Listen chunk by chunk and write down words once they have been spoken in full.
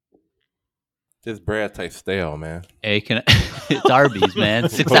This bread tastes stale, man. Hey, it's Arby's, man.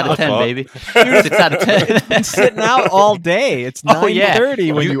 6 out of 10, baby. 6 out of 10. It's been sitting out all day. It's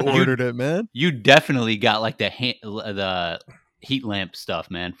 9:30 when you You- ordered it, man. You definitely got like the heat lamp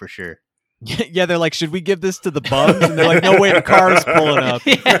stuff, man, for sure. Yeah, they're like, should we give this to the bums? And they're like, no, wait, the car's pulling up.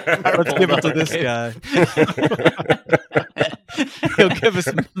 Let's give it to this guy. He'll give us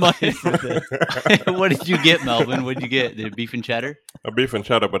money for this. What did you get, Melvin? What did you get? The beef and cheddar? A beef and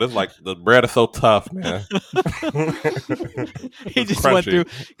cheddar, but it's like the bread is so tough, man. He just went through.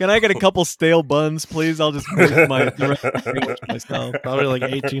 Can I get a couple stale buns, please? I'll just make myself. Probably like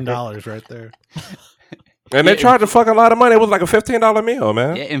 $18 right there. And they charge a fucking lot of money. It was like a $15 meal,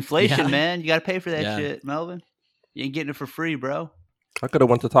 man. Yeah, inflation, Yeah. man. You got to pay for that shit, Melvin. You ain't getting it for free, bro. I could have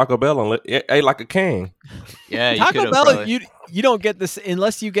went to Taco Bell and ate like a king. Yeah, you Taco Bell, probably. you don't get this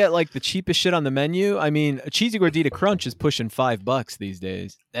unless you get like the cheapest shit on the menu. I mean, a cheesy gordita crunch is pushing $5 these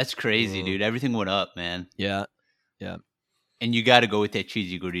days. That's crazy, dude. Everything went up, man. Yeah. And you got to go with that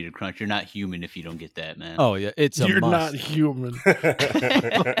cheesy gordita crunch. You're not human if you don't get that, man. Oh yeah, it's a You're must. not human.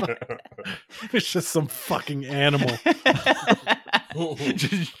 It's just some fucking animal.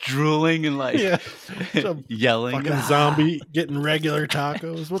 Just drooling and like Some yelling. fucking zombie getting regular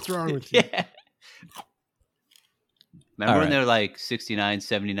tacos. What's wrong with you? Yeah. Remember when right. they were like 69,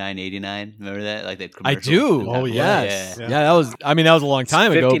 79, 89? Remember that? Like that I commercial? do. Oh, yes. yeah. Yeah, that was. I mean, that was a long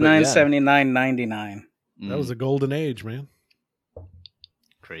time ago. 59, but yeah. 79, 99. That was a golden age, man.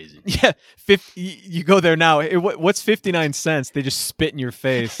 Crazy. Yeah, you go there now. What's 59 cents? They just spit in your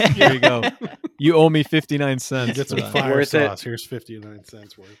face. Here you go. You owe me 59 cents. Get some for that. fire Worth it. sauce. Here's 59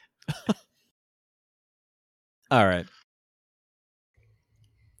 cents worth. All right.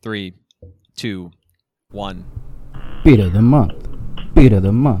 3, 2, 1. Beat of the month. Beat of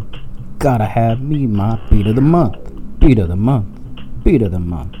the month. Gotta have me my beat of the month. Beat of the month. Beat of the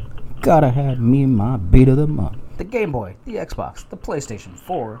month. Gotta have me my beat of the month. The Game Boy, the Xbox, the PlayStation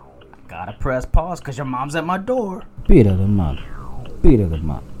 4. Gotta press pause cause your mom's at my door. Beat of the month. Beat of the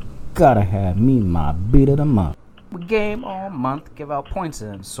month. Gotta have me my beat of the month. We game all month, give out points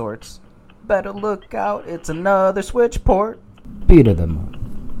and sorts. Better look out, it's another Switch port. Beat of the month.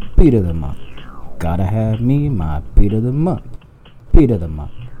 Beat of the month. Gotta have me my beat of the month. Beat of the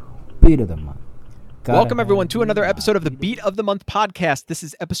month. Beat of the month. Welcome, everyone, to another episode of the Beat of the Month podcast. This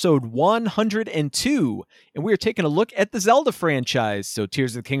is episode 102, and we are taking a look at the Zelda franchise. So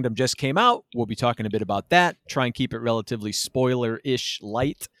Tears of the Kingdom just came out. We'll be talking a bit about that, try and keep it relatively spoiler-ish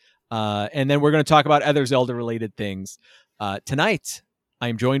light. And then we're going to talk about other Zelda-related things. Tonight, I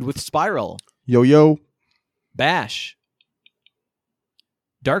am joined with Spiral, Yo. Bash,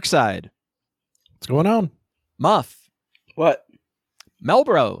 Darkside, What's going on? Muff, What?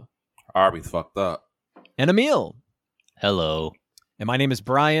 Melbro, Arby's fucked up. and Emil. Hello. And my name is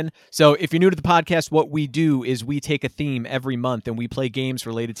Brian. So if you're new to the podcast, what we do is we take a theme every month and we play games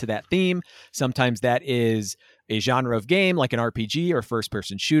related to that theme. Sometimes that is a genre of game like an RPG or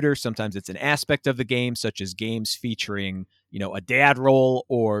first-person shooter. Sometimes it's an aspect of the game, such as games featuring, a dad role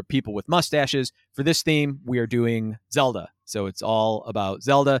or people with mustaches. For this theme, we are doing Zelda. So it's all about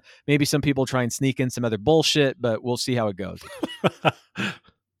Zelda. Maybe some people try and sneak in some other bullshit, but we'll see how it goes.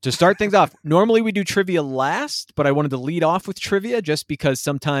 To start things off, normally we do trivia last, but I wanted to lead off with trivia just because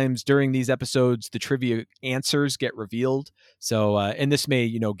sometimes during these episodes, the trivia answers get revealed. So, and this may,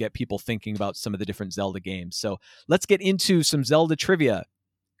 get people thinking about some of the different Zelda games. So let's get into some Zelda trivia.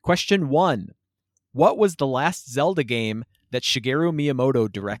 Question 1. What was the last Zelda game that Shigeru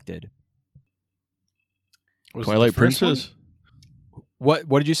Miyamoto directed? Was it Twilight the first one? Princess? What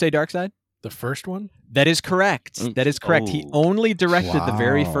did you say, Darkside? The first one? That is correct. That is correct. He Oh. only directed the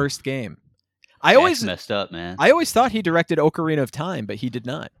very Wow. first game. That's messed up, man. I always thought he directed Ocarina of Time, but he did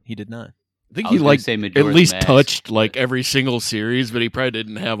not. I think I he was gonna say at Majora's least Mask. touched like every single series, but he probably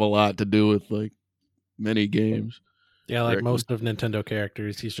didn't have a lot to do with like many games. Yeah, like Correct. most of Nintendo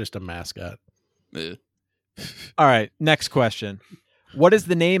characters, he's just a mascot. Eh. All right, next question. What is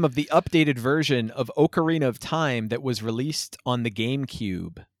the name of the updated version of Ocarina of Time that was released on the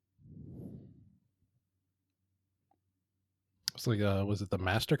GameCube? It's like, was it the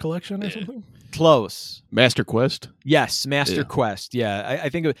Master Collection or Yeah. something? Close. Master Quest. Yes, Master Yeah. Quest. Yeah, I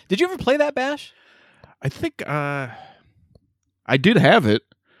think. Did you ever play that, Bash? I think I did have it,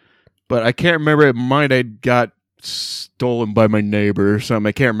 but I can't remember. Mine had got stolen by my neighbor or something.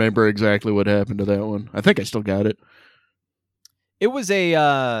 I can't remember exactly what happened to that one. I think I still got it. It was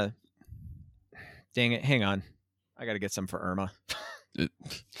a. Dang it! Hang on, I got to get some for Irma.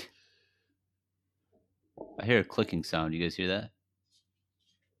 I hear a clicking sound. You guys hear that?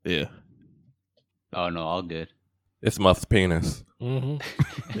 Yeah. Oh, no, all good. It's Muff's penis. Mm-hmm.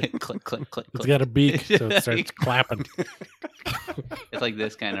 Click, click, click, It's click. got a beak, so it starts clapping. It's like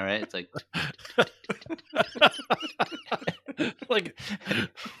this kind of, right? It's like Like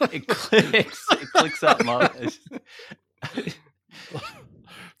it clicks up, Mom. it's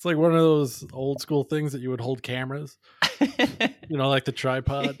like one of those old school things that you would hold cameras. You know, like the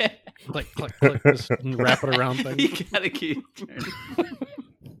tripod. Yeah. Click, click, click. Just wrap it around things. You gotta keep turning.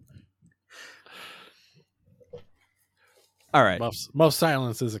 All right. Muff's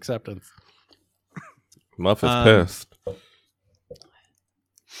silence is acceptance. Muff is pissed.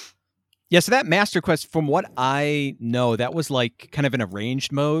 Yeah, so that Master Quest, from what I know, that was like kind of an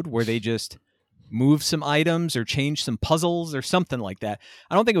arranged mode where they just move some items or change some puzzles or something like that.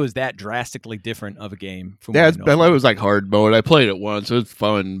 I don't think it was that drastically different of a game. From Yeah, what I know. it was like hard mode. I played it once. It was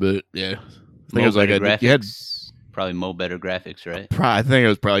fun, but yeah. I think it was like graphics. you had. Probably mo better graphics, right? I think it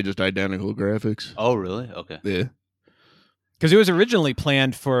was probably just identical graphics. Oh, really? Okay. Yeah. Because it was originally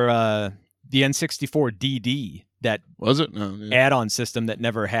planned for the N64 DD, that Was it? No. Yeah. add-on system that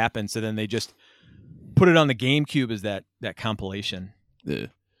never happened. So then they just put it on the GameCube as that compilation. Yeah.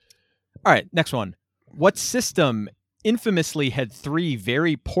 All right, next one. What system infamously had 3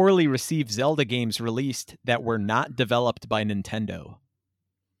 very poorly received Zelda games released that were not developed by Nintendo?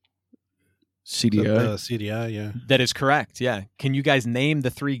 CDI. CDI, yeah. That is correct, yeah. Can you guys name the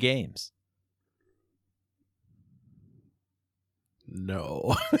 3 games?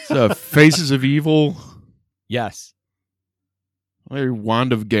 No. Faces of Evil. Yes.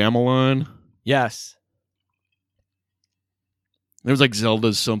 Wand of Gamelon. Yes. There was like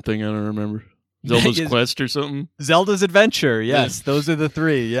Zelda's something. I don't remember. Zelda's Yes. Quest or something. Zelda's Adventure, yes. Those are the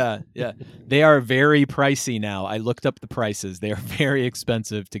 3, yeah. They are very pricey now. I looked up the prices. They are very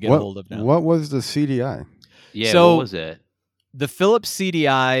expensive to get hold of now. What was the CDI? Yeah, So- what was it? The Philips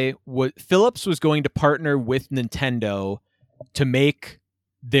CDI, Philips was going to partner with Nintendo to make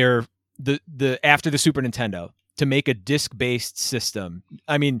their the after the Super Nintendo, to make a disc-based system.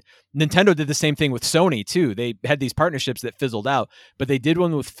 I mean, Nintendo did the same thing with Sony too. They had these partnerships that fizzled out, but they did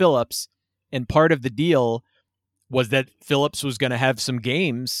one with Philips, and part of the deal was that Philips was going to have some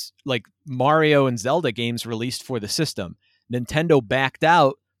games like Mario and Zelda games released for the system. Nintendo backed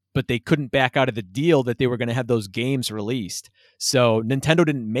out, but they couldn't back out of the deal that they were going to have those games released. So Nintendo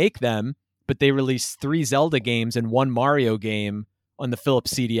didn't make them, but they released 3 Zelda games and 1 Mario game on the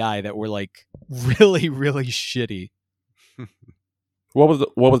Philips CDI that were like really, really shitty. What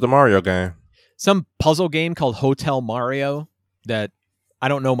was the Mario game? Some puzzle game called Hotel Mario that I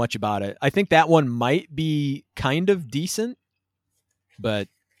don't know much about it. I think that one might be kind of decent, but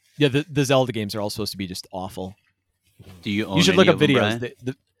yeah, the Zelda games are all supposed to be just awful. Do you own You should any look up of them, videos.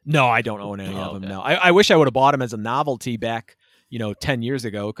 Brian? No, I don't own any of them. Okay. No, I wish I would have bought them as a novelty back, 10 years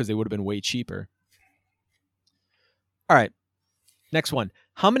ago, because they would have been way cheaper. All right, next one.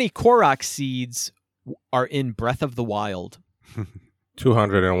 How many Korok seeds are in Breath of the Wild?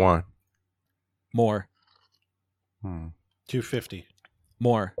 201. More. 250.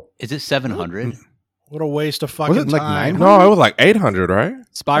 More. Is it 700? What a waste of fucking Was it like time. 900? No, it was like 800, right?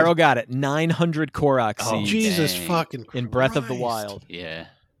 Spyro got it. 900 Korok Oh, seeds Jesus Dang. fucking in Breath of the Christ. Wild. Yeah.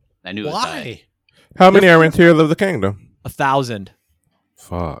 I knew it was high. Why? How many are in Tears of the Kingdom? 1,000.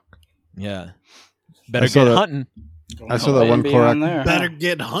 Fuck. Yeah. Better saw get that- hunting. I saw that one Korok. Better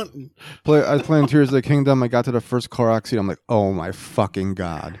get hunting. I was playing Tears of the Kingdom. I got to the first Korok seed. I'm like, oh my fucking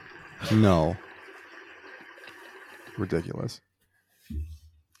god, no, ridiculous.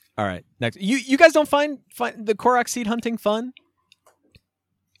 All right. Next. You guys don't find the Korok seed hunting fun?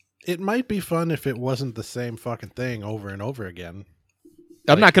 It might be fun if it wasn't the same fucking thing over and over again.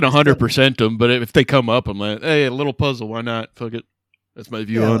 I'm not going to 100% them, but if they come up, I'm like, hey, a little puzzle. Why not? Fuck it. That's my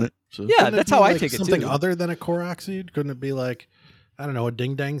view on it. So. Yeah, Couldn't it that's be how I like take it something too. other than a Korok seed? Couldn't it be like, I don't know, a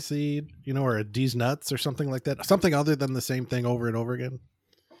ding dang seed, or a D's nuts or something like that? Something other than the same thing over and over again.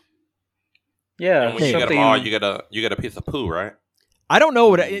 Yeah, And when you get something. them all, you get a piece of poo, right? I don't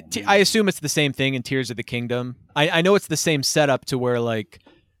know I assume it's the same thing in Tears of the Kingdom. I know it's the same setup to where like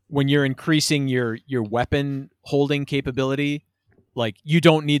when you're increasing your weapon holding capability, like you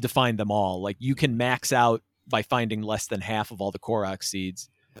don't need to find them all. Like you can max out by finding less than half of all the Korok seeds.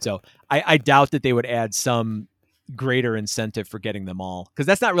 So I doubt that they would add some greater incentive for getting them all, because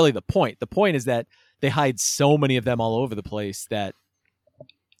that's not really the point. The point is that they hide so many of them all over the place that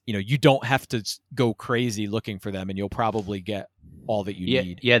you don't have to go crazy looking for them, and you'll probably get all that you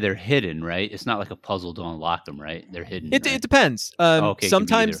need. Yeah, they're hidden, right? It's not like a puzzle to unlock them, right? They're hidden. It right? depends. Okay, it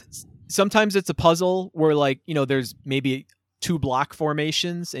can be Sometimes it's a puzzle where there's maybe 2 block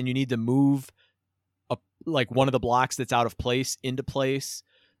formations and you need to move like one of the blocks that's out of place into place.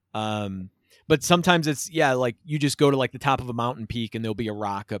 But But sometimes it's like you just go to like the top of a mountain peak and there'll be a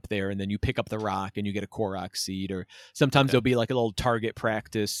rock up there, and then you pick up the rock and you get a Korok seed, or sometimes there'll be like a little target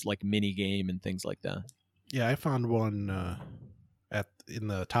practice like mini game and things like that. Yeah, I found one in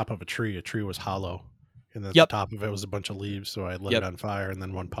the top of a tree. A tree was hollow, and at Yep. the top of it was a bunch of leaves. So I lit Yep. it on fire, and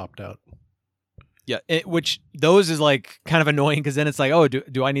then one popped out. Yeah, which those is like kind of annoying because then it's like, oh,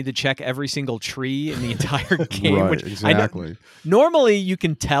 do I need to check every single tree in the entire game? Right, Which exactly. normally you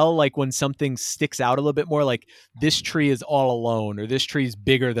can tell like when something sticks out a little bit more, like this tree is all alone or this tree is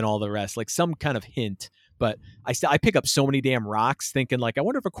bigger than all the rest, like some kind of hint. But I pick up so many damn rocks thinking like, I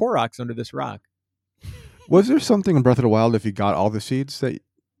wonder if a Korok's under this rock. Was there something in Breath of the Wild if you got all the seeds?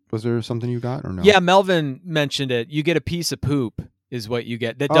 Was there something you got or no? Yeah, Melvin mentioned it. You get a piece of poop is what you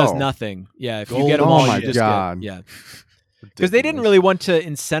get. That does Oh. nothing. Yeah, if you Gold. get them Oh all, my you just God. get, yeah. Because they didn't really want to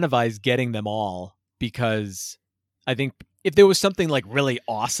incentivize getting them all, because I think if there was something like really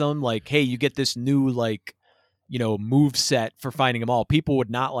awesome, like, hey, you get this new like, move set for finding them all, people would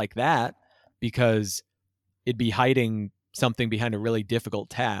not like that because it'd be hiding something behind a really difficult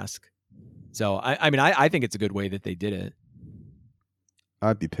task. So I think it's a good way that they did it.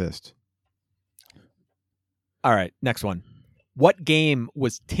 I'd be pissed. All right, next one. What game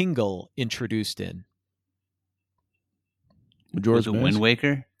was Tingle introduced in? Majora's Was it Mask? Wind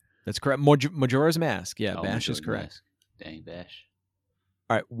Waker? That's correct. Majora's Mask. Yeah, Oh, Bash is Majora's correct. Mask. Dang, Bash.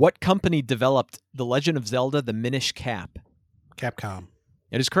 All right. What company developed The Legend of Zelda: The Minish Cap? Capcom.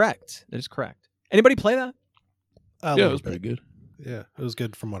 It is correct. That is correct. Anybody play that? A Yeah, it little was bit. pretty good. Yeah, it was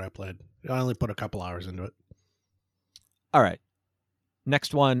good from what I played. I only put a couple hours into it. All right.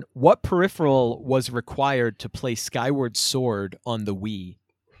 Next one. What peripheral was required to play Skyward Sword on the Wii?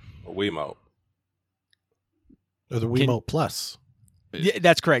 A Wiimote. Or the Can- Wiimote Plus. Yeah,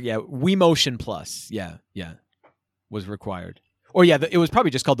 that's correct. Yeah, Wii Motion Plus. Yeah, was required. Or yeah, it was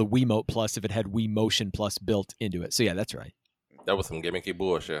probably just called the Wiimote Plus if it had Wii Motion Plus built into it. So yeah, that's right. That was some gimmicky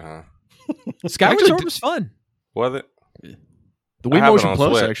bullshit, huh? Skyward Actually, Sword was fun. Was it? The I Wii have it Motion on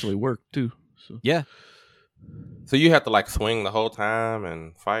Plus Switch. actually worked too. So. Yeah. So you have to like swing the whole time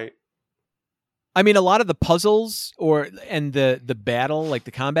and fight? I mean, a lot of the puzzles and the battle, like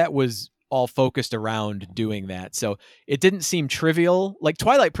the combat, was all focused around doing that. So it didn't seem trivial. Like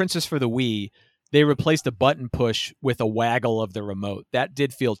Twilight Princess for the Wii, they replaced a button push with a waggle of the remote. That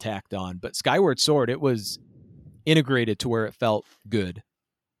did feel tacked on. But Skyward Sword, it was integrated to where it felt good.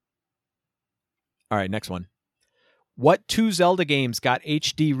 All right, next one. What two Zelda games got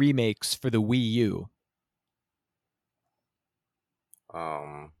HD remakes for the Wii U?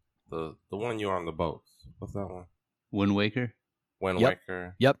 The one you're on the boat. What's that one? Wind Waker? Wind Yep.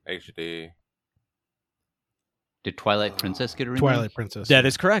 Waker. Yep. HD. Did Twilight Princess get a remake? Twilight Princess. That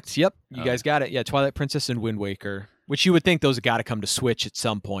is correct. Yep. You Oh. guys got it. Yeah, Twilight Princess and Wind Waker, which you would think those got to come to Switch at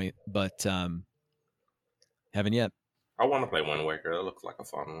some point, but haven't yet. I want to play Wind Waker. That looks like a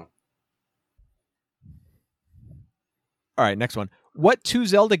fun one. All right, next one. What two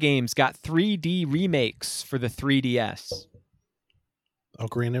Zelda games got 3D remakes for the 3DS?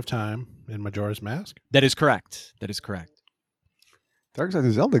 Ocarina of Time and Majora's Mask. That is correct. That is correct. Darkseid's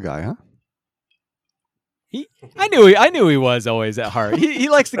a Zelda guy, huh? I knew he was always at heart. He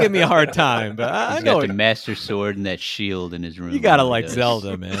likes to give me a hard time, but I He's know got the Master Sword and that shield in his room. you gotta He like does.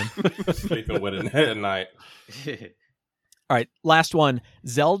 Zelda, man. Sleeping with it at night. All right, last one.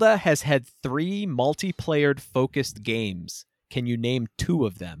 Zelda has had 3 multiplayer focused games. Can you name 2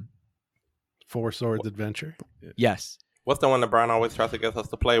 of them? Four Swords Adventure. Yes, What's the one that Brian always tries to get us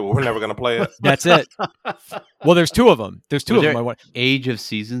to play, but we're never going to play it? that's it. Well, there's 2 of them. There's 2 Was of them. there I want. Age of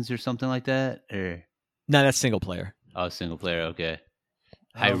Seasons or something like that? Or No, that's single player. oh, single player. Okay.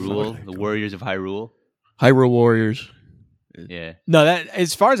 Hyrule, the Warriors of Hyrule. Hyrule Warriors. Yeah. No, that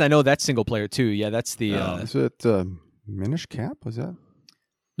as far as I know, that's single player too. Yeah, that's the. Is it Minish Cap? Was that?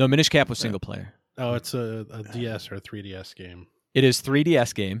 No, Minish Cap was single player. Oh, it's a DS or a 3DS game. It is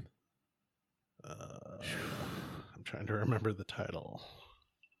 3DS game. I'm trying to remember the title.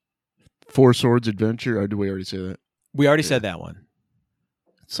 Four Swords Adventure. Or did we already say that? We already said that one.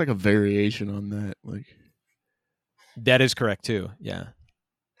 It's like a variation on that. Like That is correct too. Yeah.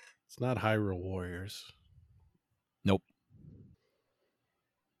 It's not Hyrule Warriors. Nope.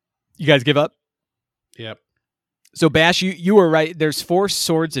 You guys give up? Yep. So Bash, you were right. There's Four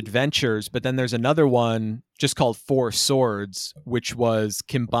Swords Adventures, but then there's another one just called Four Swords, which was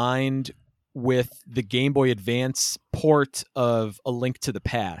combined with the Game Boy Advance port of A Link to the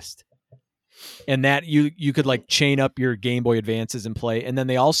Past. And that you could like chain up your Game Boy Advances and play. And then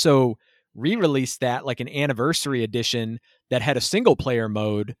they also re-released that like an anniversary edition that had a single player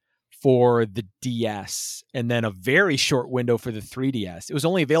mode for the DS, and then a very short window for the 3DS. It was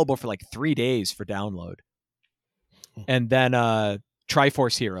only available for like 3 days for download. And then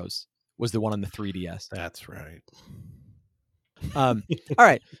Triforce Heroes was the one on the 3DS. That's right. All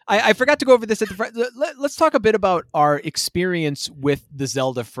right. I forgot to go over this at the front. Let's talk a bit about our experience with the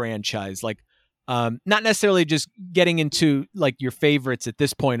Zelda franchise. Like, not necessarily just getting into like your favorites at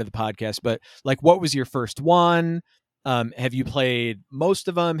this point of the podcast, but like, what was your first one? Have you played most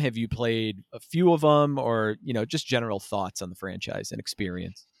of them? Have you played a few of them? Or, just general thoughts on the franchise and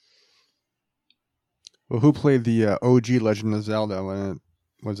experience? Well, who played the OG Legend of Zelda when it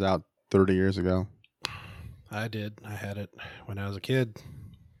was out 30 years ago? I did. I had it when I was a kid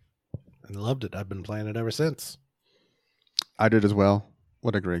and loved it. I've been playing it ever since. I did as well.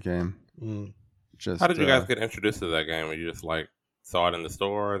 What a great game. How did you guys get introduced to that game? Were you just like saw it in the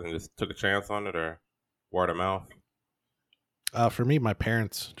store and just took a chance on it, or word of mouth? For me, my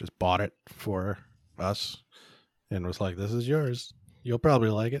parents just bought it for us and was like, "This is yours. You'll probably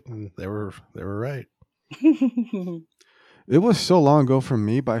like it." And they were right. It was so long ago for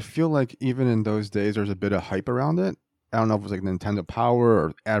me, but I feel like even in those days, there's a bit of hype around it. I don't know if it was like Nintendo Power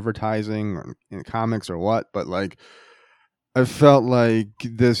or advertising or in comics or what, but like I felt like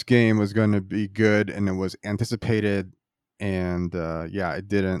this game was going to be good and it was anticipated. And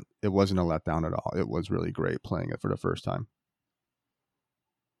it wasn't a letdown at all. It was really great playing it for the first time.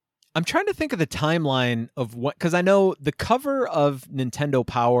 I'm trying to think of the timeline of what, because I know the cover of Nintendo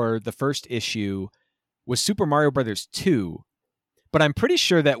Power, the first issue, was Super Mario Brothers 2, but I'm pretty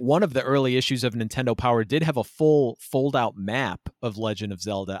sure that one of the early issues of Nintendo Power did have a full fold-out map of Legend of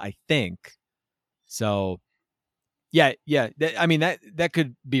Zelda, I think. So, yeah. That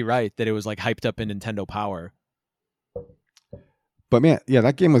could be right, that it was like hyped up in Nintendo Power. But man, yeah,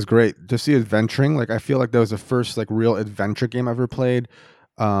 that game was great. To see adventuring, like I feel like that was the first like real adventure game I ever played.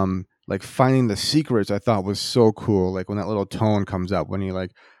 Like finding the secrets, I thought was so cool. Like when that little tone comes up when you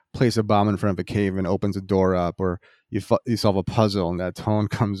like place a bomb in front of a cave and opens a door up, or you solve a puzzle and that tone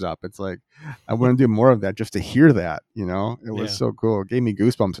comes up. It's like I want to do more of that just to hear that. It was so cool. It gave me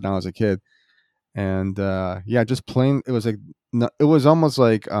goosebumps when I was a kid. And just playing. It was like it was almost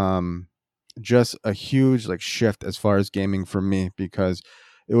like just a huge like shift as far as gaming for me, because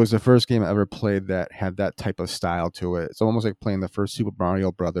it was the first game I ever played that had that type of style to it. It's almost like playing the first Super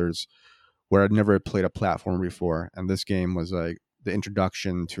Mario Brothers, where I'd never played a platform before, and this game was like the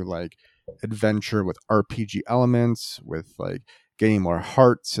introduction to like adventure with RPG elements, with like getting more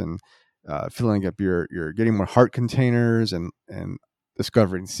hearts and filling up you're getting more heart containers and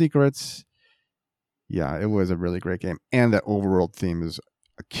discovering secrets. Yeah, it was a really great game, and that overworld theme is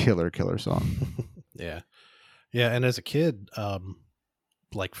a killer song. Yeah, and as a kid,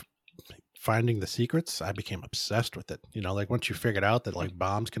 like finding the secrets, I became obsessed with it. Like once you figured out that like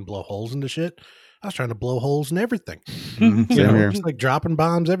bombs can blow holes into shit, I was trying to blow holes in everything. Same here. Just like dropping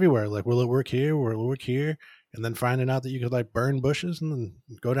bombs everywhere. Like, will it work here? Will it work here? And then finding out that you could like burn bushes and then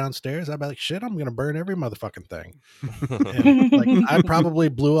go downstairs, I'd be like, shit, I'm gonna burn every motherfucking thing. And, like I probably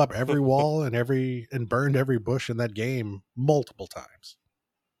blew up every wall and burned every bush in that game multiple times.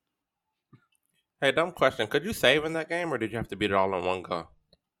 Hey, dumb question. Could you save in that game, or did you have to beat it all in one go?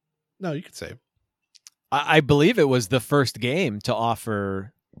 No, you could save. I believe it was the first game to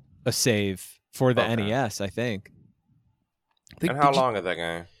offer a save for the NES, I think. And how long is that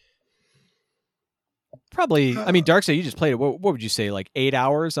game? Probably, Darkseid, you just played it. What would you say, like 8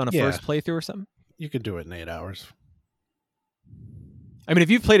 hours on a first playthrough or something? You could do it in 8 hours. If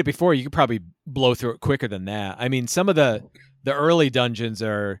you've played it before, you could probably blow through it quicker than that. Some of the early dungeons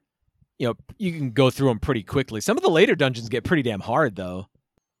are, you can go through them pretty quickly. Some of the later dungeons get pretty damn hard, though.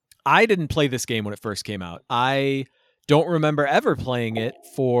 I didn't play this game when it first came out. I don't remember ever playing it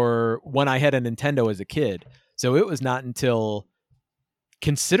for when I had a Nintendo as a kid. So it was not until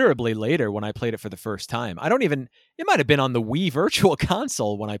considerably later when I played it for the first time. It might have been on the Wii Virtual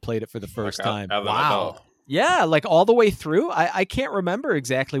Console when I played it for the first time. Wow. Yeah, like all the way through. I can't remember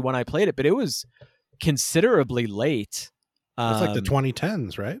exactly when I played it, but it was considerably late. It's like the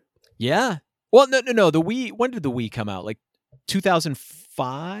 2010s, right? Yeah. Well, no. The Wii. When did the Wii come out? Like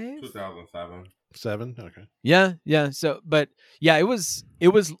 2005? 2007. 7? Okay. Yeah. So, but yeah, it was.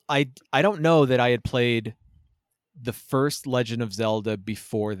 I don't know that I had played the first Legend of Zelda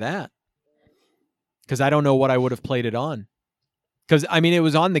before that, because I don't know what I would have played it on. Because it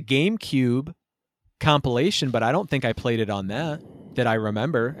was on the GameCube compilation, but I don't think I played it on that I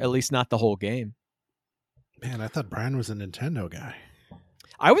remember. At least not the whole game. Man, I thought Brian was a Nintendo guy.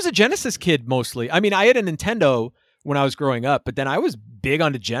 I was a Genesis kid mostly. I had a Nintendo when I was growing up, but then I was big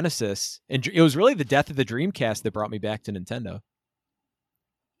onto Genesis, and it was really the death of the Dreamcast that brought me back to Nintendo.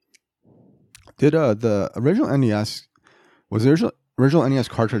 Did the original NES was the original NES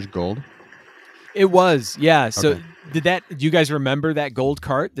cartridge gold? It was, yeah. So Okay. do you guys remember that gold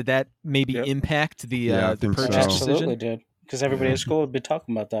cart? Did that maybe Yep. impact the Yeah, I the think purchase so. decision? Absolutely did. Because everybody at school would be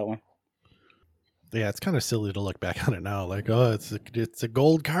talking about that one. Yeah, it's kind of silly to look back on it now. Like, oh, it's a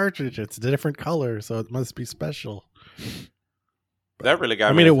gold cartridge. It's a different color, so it must be special. That really got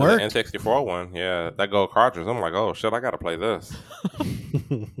I me mean, it into worked. the N64 one. Yeah, that gold cartridge. I'm like, oh shit, I gotta play this.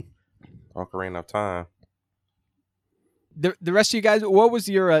 Ocarina of Time. The rest of you guys, what was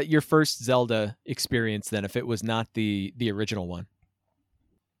your first Zelda experience then? If it was not the original one,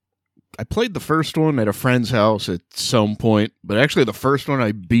 I played the first one at a friend's house at some point, but actually the first one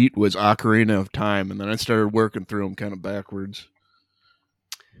I beat was Ocarina of Time, and then I started working through them kind of backwards.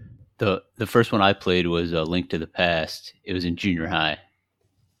 The first one I played was A Link to the Past. It was in junior high.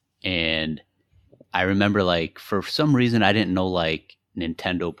 And I remember, like, for some reason I didn't know, like,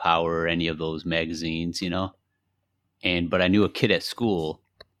 Nintendo Power or any of those magazines, you know? But I knew a kid at school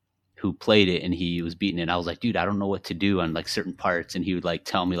who played it, and he was beating it. And I was like, dude, I don't know what to do on, like, certain parts. And he would, like,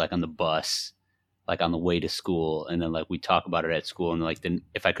 tell me, like, on the bus, like, on the way to school. And then, like, we'd talk about it at school. And, like, then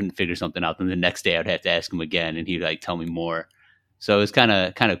if I couldn't figure something out, then the next day I'd have to ask him again, and he'd, like, tell me more. So it was kind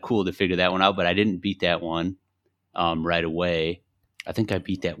of cool to figure that one out, but I didn't beat that one right away. I think I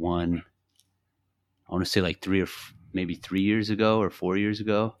beat that one, I want to say like maybe 3 years ago or 4 years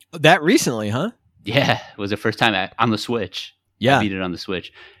ago. that recently, huh? Yeah, it was the first time on the Switch. Yeah, I beat it on the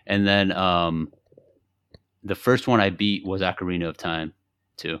Switch. And then the first one I beat was Ocarina of Time,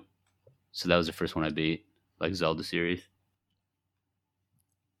 too. So that was the first one I beat, like Zelda series.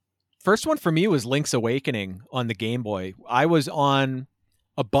 First one for me was Link's Awakening on the Game Boy. I was on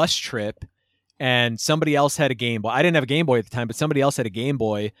a bus trip and somebody else had a Game Boy. I didn't have a Game Boy at the time, but somebody else had a Game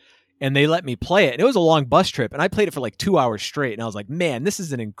Boy and they let me play it. And it was a long bus trip and I played it for like 2 hours straight. And I was like, man, this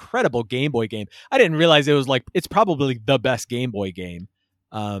is an incredible Game Boy game. I didn't realize it was like, it's probably the best Game Boy game.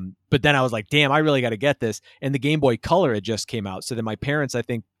 But then I was like, damn, I really got to get this. And the Game Boy Color had just came out. So then my parents, I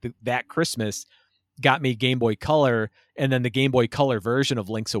think that Christmas got me Game Boy Color and then the Game Boy Color version of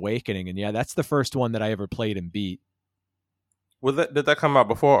Link's Awakening. And yeah, that's the first one that I ever played and beat. Did that come out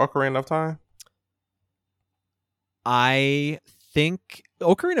before Ocarina of Time? I think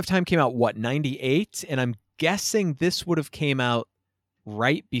Ocarina of Time came out, 98? And I'm guessing this would have came out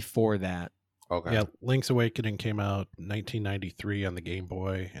right before that. Okay. Yeah, Link's Awakening came out 1993 on the Game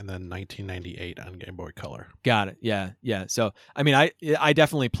Boy, and then 1998 on Game Boy Color. Got it. Yeah. So, I mean, I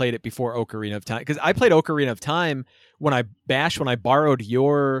definitely played it before Ocarina of Time because I played Ocarina of Time when I borrowed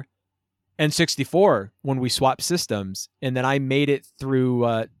your N64 when we swapped systems, and then I made it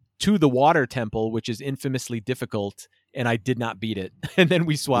through to the Water Temple, which is infamously difficult, and I did not beat it. And then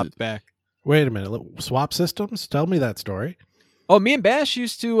we swapped back. Wait a minute, swap systems? Tell me that story. Oh, me and Bash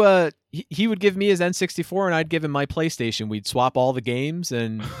used to, he would give me his N64 and I'd give him my PlayStation. We'd swap all the games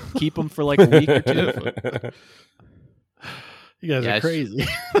and keep them for like a week or two. You guys are crazy.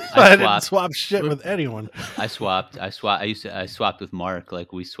 I didn't swap shit with anyone. I swapped with Mark.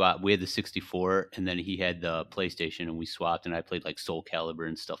 Like we swapped. We had the 64 and then he had the PlayStation and we swapped and I played like Soul Calibur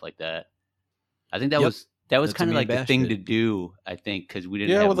and stuff like that. I think that was kind of like the thing to do, I think, because we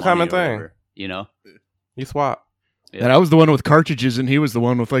didn't have it was a common thing. You know? You swap. Yeah. And I was the one with cartridges, and he was the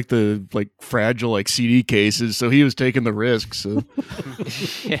one with like the fragile CD cases. So he was taking the risk. So,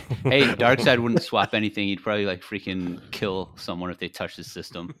 hey, Darkseid wouldn't swap anything. He'd probably like freaking kill someone if they touched the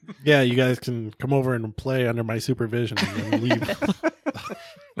system. Yeah, you guys can come over and play under my supervision and then leave.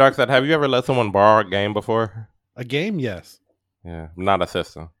 Darkseid, have you ever let someone borrow a game before? A game, yes. Yeah, not a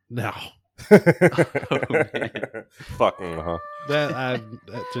system. No. Fucking huh? That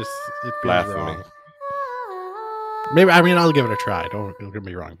just it feels Blasphemy. wrong. Maybe I'll give it a try. Don't get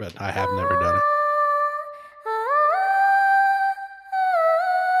me wrong, but I have never done it.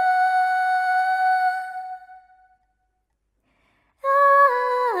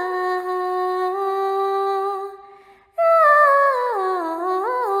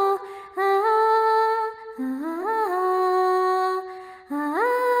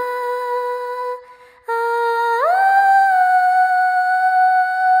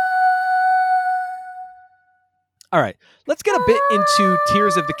 All right, let's get a bit into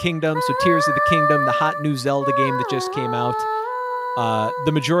Tears of the Kingdom. So Tears of the Kingdom, the hot new Zelda game that just came out.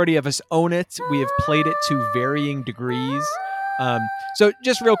 The majority of us own it. We have played it to varying degrees. So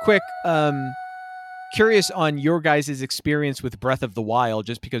just real quick, curious on your guys' experience with Breath of the Wild,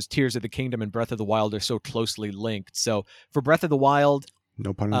 just because Tears of the Kingdom and Breath of the Wild are so closely linked. So for Breath of the Wild...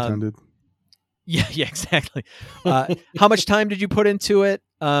 No pun intended. Yeah, exactly. How much time did you put into it?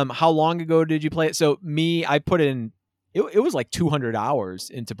 How long ago did you play it? So me, I put in it was like 200 hours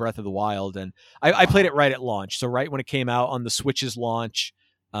into Breath of the Wild, and I played it right at launch. So right when it came out on the Switch's launch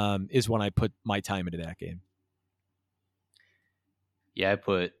is when I put my time into that game. Yeah, I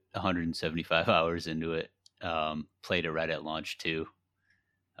put 175 hours into it. Played it right at launch too.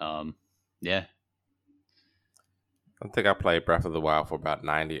 Yeah. I think I played Breath of the Wild for about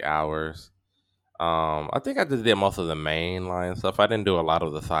 90 hours. I think I just did most of the mainline stuff. I didn't do a lot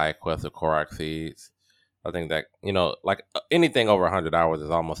of the side quests or Korok seeds. I think that, like anything over 100 hours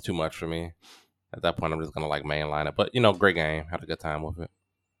is almost too much for me. At that point, I'm just going to like mainline it. But, great game. Had a good time with it.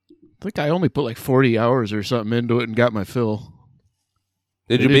 I think I only put like 40 hours or something into it and got my fill.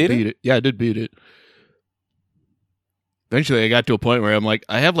 Did you beat it? Yeah, I did beat it. Eventually, I got to a point where I'm like,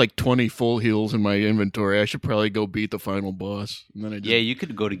 I have like 20 full heals in my inventory. I should probably go beat the final boss. And then you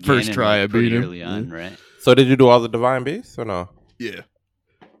could go to Ganon first try. I beat him early on, right? So did you do all the Divine Beasts or no? Yeah.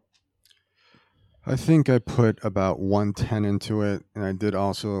 I think I put about 110 into it, and I did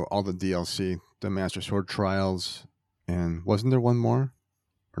also all the DLC, the Master Sword Trials, and wasn't there one more?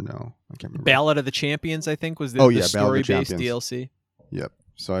 Or no? I can't remember. Ballad of the Champions, I think, was the story-based DLC. Yep.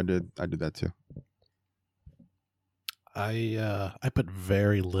 So I did that too. I put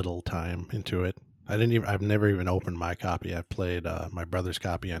very little time into it. I've never even opened my copy. I played my brother's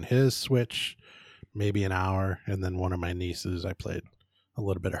copy on his Switch, maybe an hour, and then one of my nieces, I played a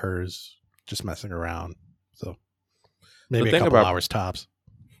little bit of hers, just messing around. So maybe a couple hours tops.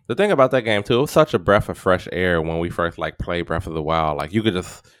 The thing about that game too, it was such a breath of fresh air when we first like played Breath of the Wild. Like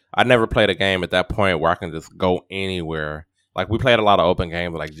I never played a game at that point where I can just go anywhere. Like we played a lot of open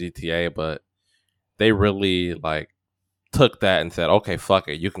games like GTA, but they really like took that and said, okay, fuck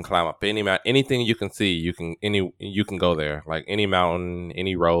it. You can climb up any mountain, anything you can see, you can go there. Like any mountain,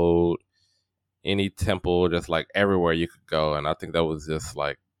 any road, any temple, just like everywhere you could go. And I think that was just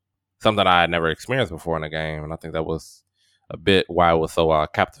like something I had never experienced before in a game. And I think that was a bit why it was so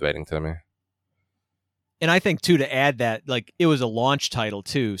captivating to me. And I think too, to add that, like it was a launch title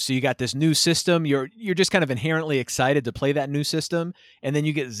too. So you got this new system. You're just kind of inherently excited to play that new system. And then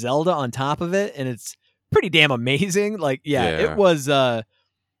you get Zelda on top of it, and it's pretty damn amazing. Like, it was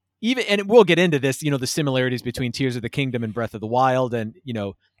even, and we'll get into this, the similarities between Tears of the Kingdom and Breath of the Wild, and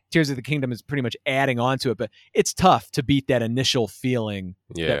Tears of the Kingdom is pretty much adding on to it, but it's tough to beat that initial feeling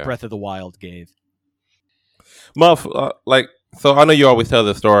that Breath of the Wild gave. Muff, so I know you always tell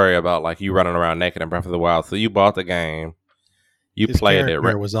the story about like you running around naked in Breath of the Wild. So you bought the game, His played it.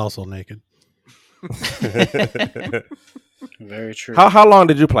 Right? Was also naked. Very true. How long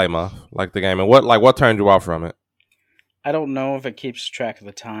did you play, Muff? Like the game, and what turned you off from it? I don't know if it keeps track of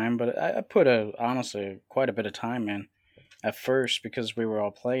the time, but I put honestly quite a bit of time in at first because we were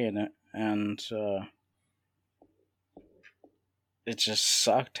all playing it, and it just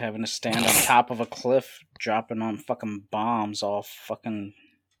sucked having to stand on top of a cliff dropping on fucking bombs all fucking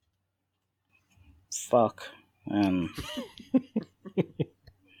fuck. And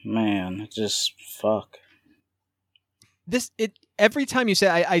man, just fuck. Every time you say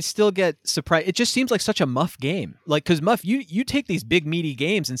I still get surprised. It just seems like such a Muff game. Like, because Muff, you take these big meaty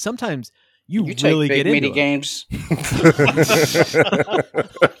games, and sometimes you really take big, get into meaty games.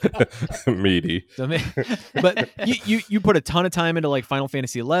 Meaty. But you put a ton of time into like Final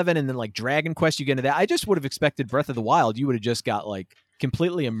Fantasy XI, and then like Dragon Quest. You get into that. I just would have expected Breath of the Wild. You would have just got like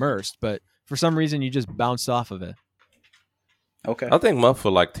completely immersed, but for some reason you just bounced off of it. Okay. I think Muff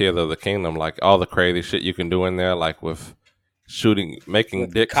for like Tears of the Kingdom, like all the crazy shit you can do in there, like with shooting, making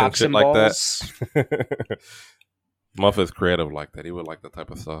with dicks and shit and like balls. that. Muff is creative like that. He would like that type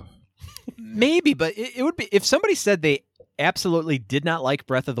of stuff. Maybe, but it would be if somebody said they absolutely did not like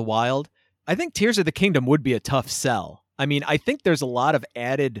Breath of the Wild. I think Tears of the Kingdom would be a tough sell. I mean, I think there's a lot of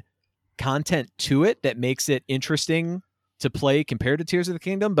added content to it that makes it interesting to play compared to Tears of the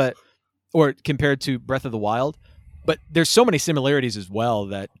Kingdom, or compared to Breath of the Wild. But there's so many similarities as well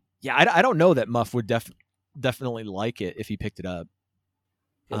that, I don't know that Muff would definitely like it if he picked it up.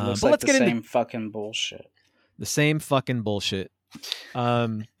 It looks like the same fucking bullshit. The same fucking bullshit.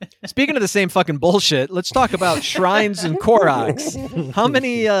 Speaking of the same fucking bullshit, let's talk about shrines and Koroks. How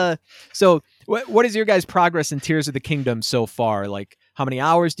many? So, what is your guys' progress in Tears of the Kingdom so far? Like, how many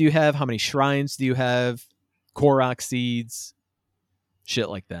hours do you have? How many shrines do you have? Korok seeds, shit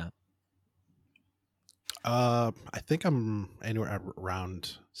like that. I think I'm anywhere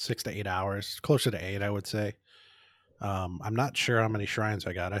around 6 to 8 hours, closer to 8, I would say. I'm not sure how many shrines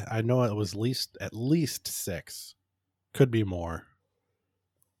I got. I know it was at least 6, could be more.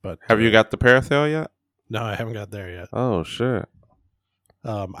 But have you got the parasail yet? No, I haven't got there yet. Oh shit!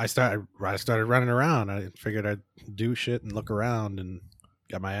 I started running around. I figured I'd do shit and look around and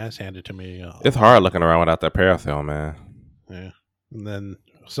got my ass handed to me. It's hard looking around without that parasail, man. Yeah. And then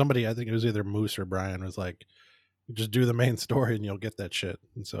somebody, I think it was either Moose or Brian, was like, just do the main story and you'll get that shit.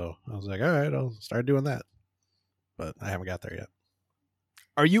 And so I was like, all right, I'll start doing that. But I haven't got there yet.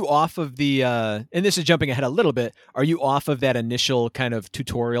 Are you off of the, and this is jumping ahead a little bit, are you off of that initial kind of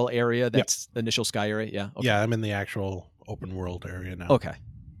tutorial area? That's the initial sky area? Yeah. Okay. Yeah, I'm in the actual open world area now. Okay.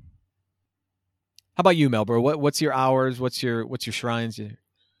 How about you, Melbro? What's your hours? What's your shrines?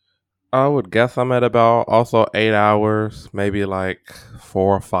 I would guess I'm at about also 8 hours, maybe like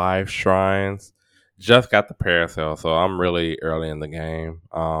 4 or 5 shrines. Just got the parasail, so I'm really early in the game.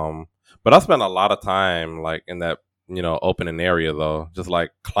 But I spent a lot of time like in that opening area though, just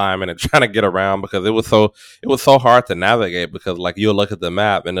like climbing and trying to get around because it was so hard to navigate because like you'll look at the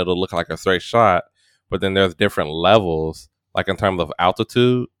map and it'll look like a straight shot, but then there's different levels like in terms of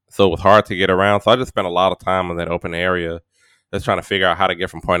altitude, so it was hard to get around. So I just spent a lot of time in that open area just trying to figure out how to get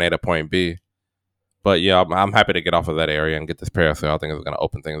from point A to point B. But yeah, I'm happy to get off of that area and get this parasail. I think it's going to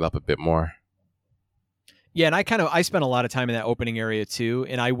open things up a bit more. Yeah, and I spent a lot of time in that opening area too,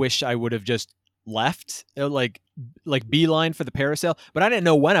 and I wish I would have just left, like beeline for the parasail, but I didn't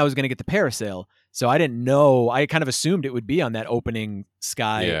know when I was going to get the parasail, so I didn't know. I kind of assumed it would be on that opening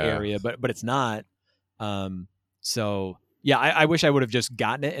sky area, but it's not. So yeah, I wish I would have just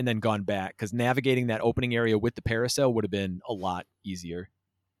gotten it and then gone back, because navigating that opening area with the parasail would have been a lot easier.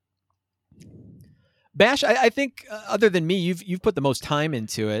 Bash, I think other than me, you've put the most time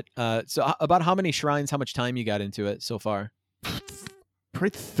into it. So about how many shrines, how much time you got into it so far?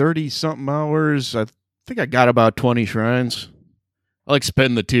 Probably 30-something hours. I think I got about 20 shrines. I like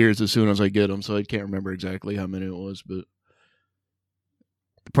spend the tiers as soon as I get them, so I can't remember exactly how many it was, but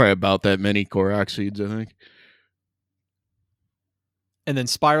probably about that many Korok seeds, I think. And then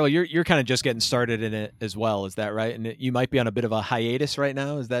Spiral, you're kind of just getting started in it as well, is that right? And you might be on a bit of a hiatus right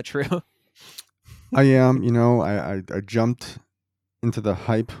now. Is that true? I am. I jumped into the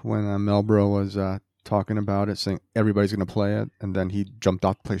hype when Melbro was talking about it, saying everybody's going to play it, and then he jumped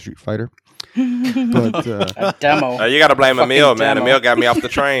off to play Street Fighter. But a demo. You got to blame Emil, man. Demo. Emil got me off the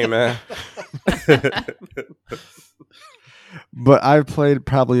train, man. But I've played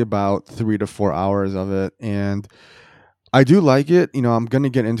probably about 3 to 4 hours of it, and I do like it. I'm going to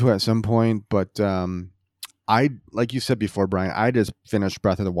get into it at some point, but I, like you said before, Brian, I just finished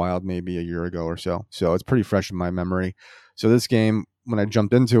Breath of the Wild maybe a year ago or so. So it's pretty fresh in my memory. So this game, when I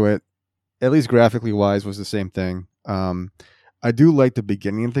jumped into it, at least graphically wise, was the same thing. I do like the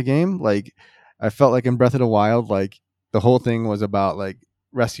beginning of the game. Like, I felt like in Breath of the Wild, like the whole thing was about like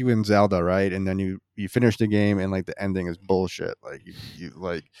rescuing Zelda, right? And then you finish the game and like the ending is bullshit. Like you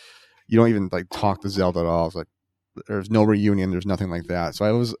don't even like talk to Zelda at all. It's like there's no reunion. There's nothing like that. So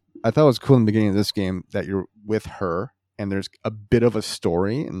I thought it was cool in the beginning of this game that you're with her and there's a bit of a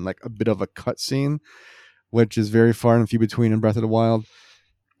story and like a bit of a cutscene, which is very far and few between in Breath of the Wild.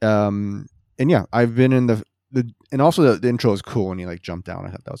 And yeah, I've been in and also the intro is cool when you like jump down. I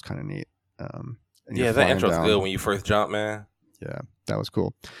thought that was kind of neat. Yeah, that intro's good when you first jump, man. Yeah, that was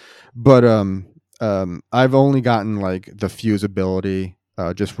cool. But I've only gotten like the fuse ability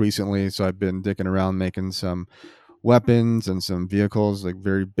just recently, so I've been dicking around making some weapons and some vehicles, like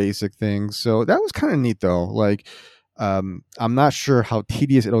very basic things. So that was kind of neat though. Like I'm not sure how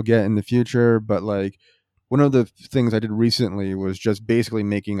tedious it'll get in the future, but like one of the things I did recently was just basically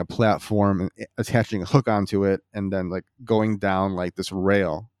making a platform and attaching a hook onto it and then like going down like this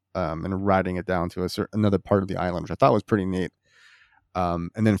rail and riding it down to another part of the island, which I thought was pretty neat.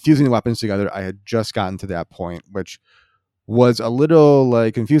 And then fusing the weapons together, I had just gotten to that point, which was a little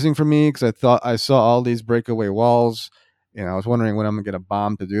like confusing for me because I thought I saw all these breakaway walls and I was wondering when I'm gonna get a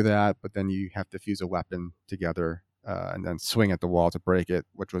bomb to do that, but then you have to fuse a weapon together and then swing at the wall to break it,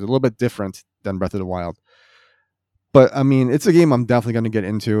 which was a little bit different than Breath of the Wild. But I mean, it's a game I'm definitely going to get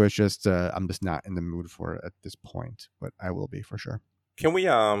into. It's just I'm just not in the mood for it at this point, but I will be for sure. Can we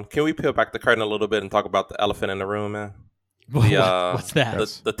peel back the curtain a little bit and talk about the elephant in the room, man? What's that?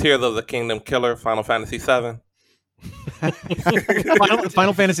 The Tears of the Kingdom killer, Final Fantasy VII.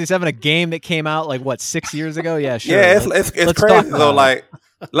 Final Fantasy VII, a game that came out like what 6 years ago? Yeah, sure. Yeah, it's crazy though. Like,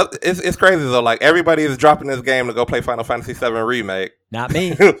 it's crazy though. Like everybody is dropping this game to go play Final Fantasy VII Remake. Not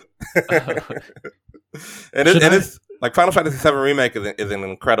me. And it's like Final Fantasy VII Remake is an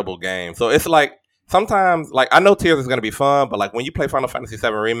incredible game. So it's like sometimes, like I know Tears is going to be fun, but like when you play Final Fantasy VII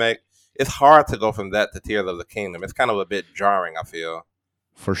Remake, it's hard to go from that to Tears of the Kingdom. It's kind of a bit jarring, I feel.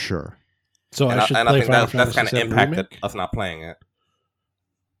 For sure. So I think that's kind of impacted Remake? us not playing it.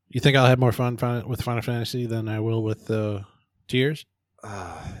 You think I'll have more fun with Final Fantasy than I will with Tears?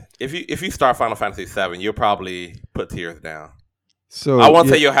 If you start Final Fantasy VII, you'll probably put Tears down. So I won't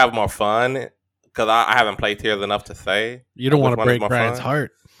say you'll have more fun because I haven't played Tears enough to say. You don't want to which one is break more Brian's fun.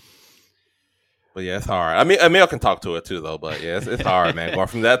 heart. But yeah, it's hard. I mean, Emil can talk to it too, though. But yeah, it's hard, man. Going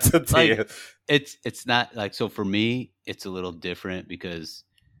from that to Tears. Like, it's not like, so for me, it's a little different because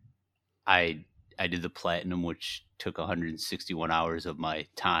I did the platinum, which took 161 hours of my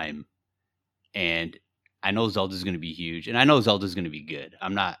time, and I know Zelda's going to be huge, and I know Zelda's going to be good.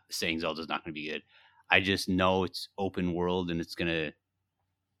 I'm not saying Zelda's not going to be good. I just know it's open world, and it's going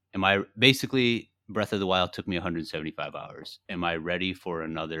to. Basically, Breath of the Wild took me 175 hours. Am I ready for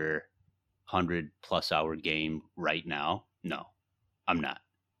another 100+ hour game right now? No, I'm not.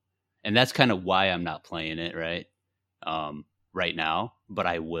 And that's kind of why I'm not playing it right now, but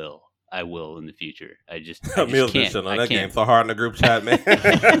I will in the future. I just Emil's been can't. shitting on I that can't. game so hard in the group chat, man.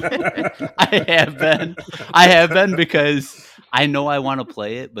 I have been because I know I want to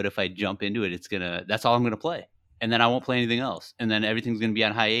play it, but if I jump into it, that's all I'm going to play. And then I won't play anything else. And then everything's going to be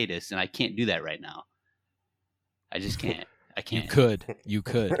on hiatus, and I can't do that right now. I just can't. I can't. You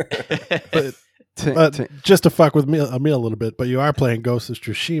could. But just to fuck with me a little bit, but you are playing Ghost of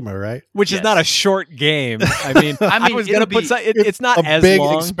Tsushima, right? Which is not a short game. I mean, I was going to put it's not a as big,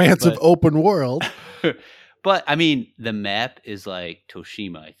 long, expansive open world. But I mean, the map is like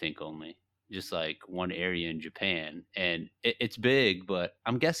Toshima, I think, only just like one area in Japan, and it's big. But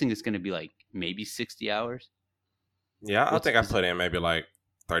I'm guessing it's going to be like maybe 60 hours. Yeah, I think I put in maybe like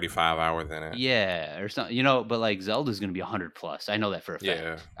 35 hours in it. Yeah, or something, but like Zelda's going to be 100+. I know that for a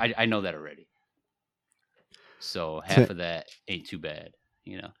fact. Yeah. I know that already. So half of that ain't too bad,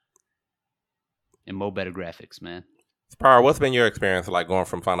 And more better graphics, man. Spar, what's been your experience like going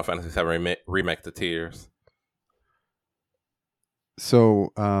from Final Fantasy VII Remake to Tears?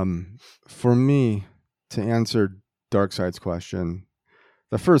 So, for me, to answer Darkside's question,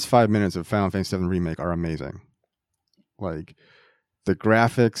 the first 5 minutes of Final Fantasy VII Remake are amazing. Like, the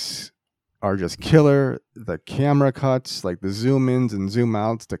graphics are just killer. The camera cuts, like the zoom ins and zoom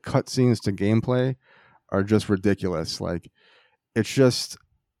outs, the cutscenes to gameplay are just ridiculous. Like, it's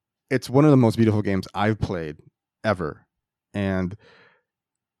one of the most beautiful games I've played ever. And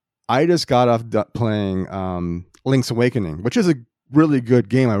I just got off playing Link's Awakening, which is a really good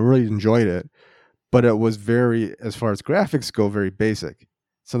game. I really enjoyed it, but it was as far as graphics go, very basic.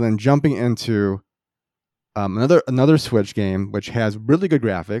 So then jumping into another Switch game, which has really good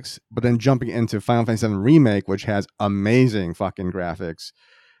graphics, but then jumping into Final Fantasy VII Remake, which has amazing fucking graphics.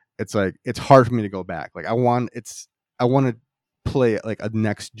 It's like, it's hard for me to go back. Like, I want to play like a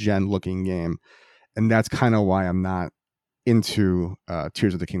next gen looking game. And that's kind of why I'm not into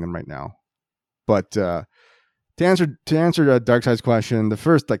Tears of the Kingdom right now. But to answer Darkside's question, the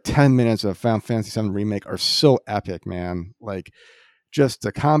first like 10 minutes of Final Fantasy VII Remake are so epic, man. Like, just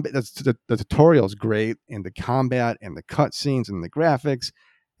the combat, the tutorial is great, and the combat and the cutscenes and the graphics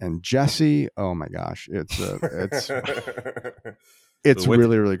and Jesse. Oh my gosh, it's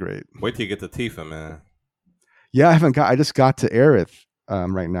really, really great. Wait till you get to Tifa, man. Yeah, I just got to Aerith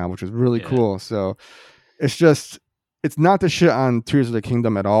right now, which is really cool. So it's not the shit on Tears of the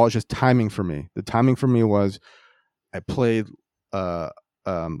Kingdom at all. It's just timing for me. The timing for me was I played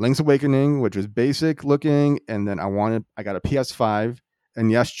Link's Awakening, which was basic looking, and then I got a PS5,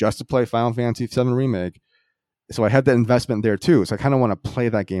 and yes, just to play Final Fantasy VII Remake. So I had that investment there too. So I kind of want to play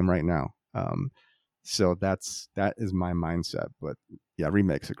that game right now. So that is my mindset. But yeah,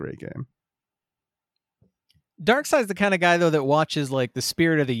 Remake's a great game. Darkside's the kind of guy, though, that watches like The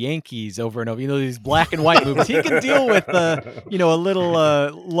Spirit of the Yankees over and over. These black and white movies. He can deal with a little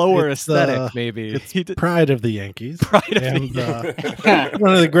lower aesthetic, maybe. It's Pride of the Yankees. Pride of the Yankees.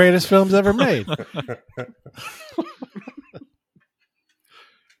 One of the greatest films ever made.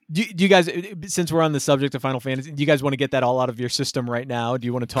 Do you guys, since we're on the subject of Final Fantasy, do you guys want to get that all out of your system right now? Do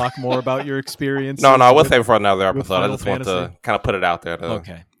you want to talk more about your experience? No, we'll save it for another episode. I just want to kind of put it out there, though.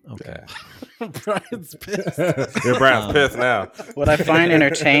 Okay. Yeah. Brian's pissed. Your Brian's pissed now. What I find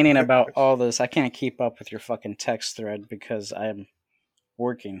entertaining about all this, I can't keep up with your fucking text thread because I'm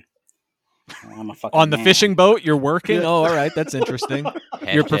working. I'm a fucking on the man. fishing boat. You're working. Oh, all right, that's interesting.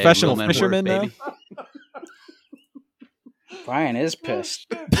 You're a professional fisherman now. Brian is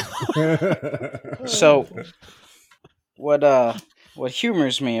pissed. So, what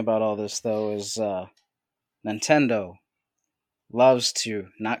humors me about all this though is Nintendo loves to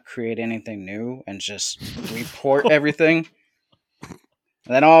not create anything new and just report everything. And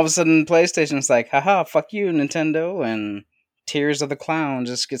then all of a sudden PlayStation's like, haha, fuck you, Nintendo, and Tears of the Clown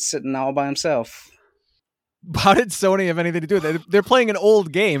just gets sitting all by himself. How did Sony have anything to do with it? They're playing an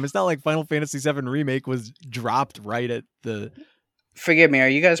old game. It's not like Final Fantasy VII Remake was dropped right at the... Forgive me, are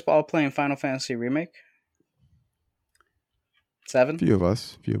you guys all playing Final Fantasy Remake? 7? Few of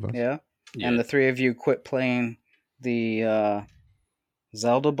us. Yeah. And the 3 of you quit playing the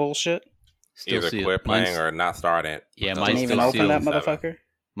Zelda bullshit? Still Either sealed. quit playing or not start it. Yeah, Didn't mine's even still open that sealed. motherfucker?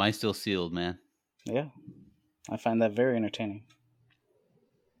 Mine's still sealed, man. Yeah. I find that very entertaining.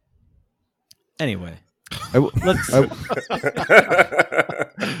 Anyway,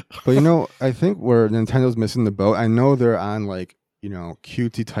 But you know, I think where Nintendo's missing the boat. I know they're on like, you know,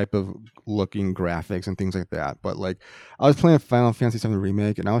 cutesy type of looking graphics and things like that. But like, I was playing Final Fantasy VII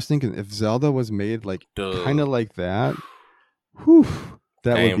Remake, and I was thinking if Zelda was made like kind of like that, whew,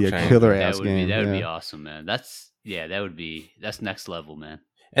 that would be a Game killer changer. ass game. That would yeah. be awesome, man. That's next level, man.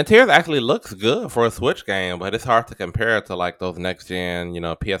 And Tears actually looks good for a Switch game, but it's hard to compare it to like those next gen, you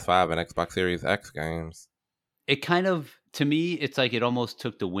know, PS5 and Xbox Series X games. It kind of, to me, it's like it almost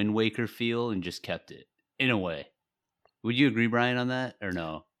took the Wind Waker feel and just kept it in a way. Would you agree, Brian, on that or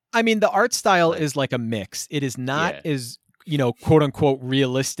no? I mean, the art style is like a mix. It is not as, you know, quote unquote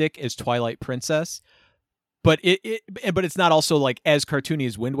realistic as Twilight Princess, but but it's not also like as cartoony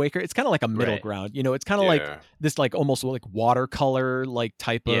as Wind Waker. It's kind of like a middle ground. You know, it's kind of like this like almost like watercolor like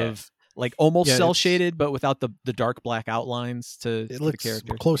type of like almost cell shaded, but without the dark black outlines to It the looks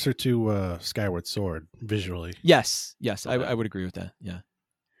character. closer to Skyward Sword visually. Yes, Okay. I would agree with that. Yeah,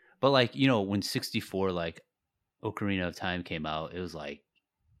 But like, you know, when 64 like Ocarina of Time came out, it was like,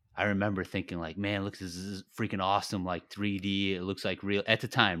 I remember thinking like, man, look, this is freaking awesome, like 3D. It looks like real at the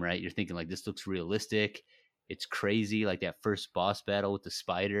time, right? You're thinking like, this looks realistic. It's crazy. Like that first boss battle with the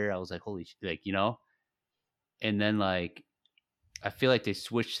spider, I was like, holy, like, you know. And then like, I feel like they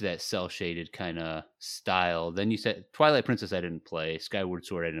switched to that cell shaded kind of style. Then you said Twilight Princess, I didn't play. Skyward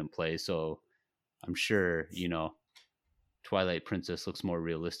Sword, I didn't play. So I'm sure, you know, Twilight Princess looks more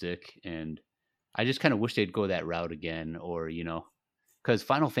realistic, and I just kind of wish they'd go that route again, or, you know, because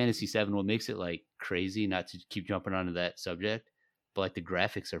Final Fantasy VII, what makes it like crazy, not to keep jumping onto that subject, but like the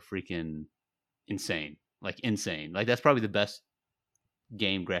graphics are freaking insane, like insane. Like that's probably the best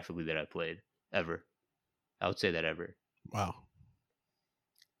game graphically that I played ever. I would say that ever. Wow.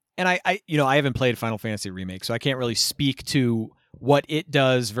 and I you know I haven't played Final Fantasy Remake, so I can't really speak to what it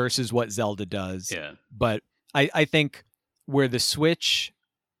does versus what Zelda does. Yeah, But I think where the Switch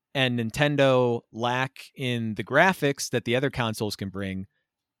and Nintendo lack in the graphics that the other consoles can bring,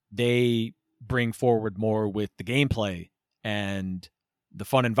 they bring forward more with the gameplay and the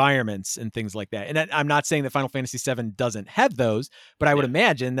fun environments and things like that. And I'm not saying that Final Fantasy VII doesn't have those, but I would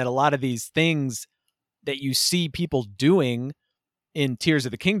imagine that a lot of these things that you see people doing in Tears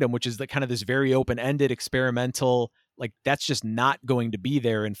of the Kingdom, which is the kind of this very open-ended experimental, like that's just not going to be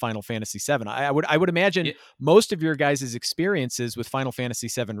there in Final Fantasy VII. I would imagine most of your guys' experiences with Final Fantasy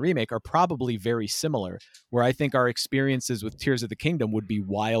VII Remake are probably very similar, where I think our experiences with Tears of the Kingdom would be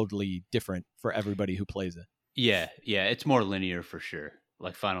wildly different for everybody who plays it. Yeah, it's more linear for sure.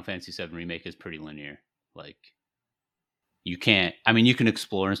 Like Final Fantasy VII Remake is pretty linear. Like you can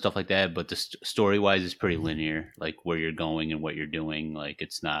explore and stuff like that, but the story-wise is pretty linear, like where you're going and what you're doing. Like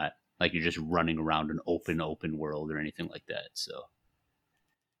it's not like you're just running around an open world or anything like that. So,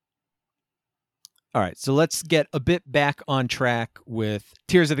 all right, so let's get a bit back on track with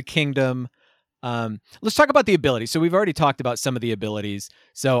Tears of the Kingdom. Let's talk about the abilities. So we've already talked about some of the abilities.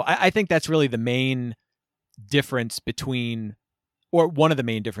 So I think that's really the main difference between, or one of the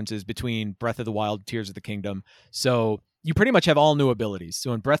main differences between Breath of the Wild and Tears of the Kingdom. So you pretty much have all new abilities.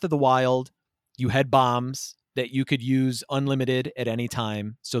 So in Breath of the Wild, you had bombs that you could use unlimited at any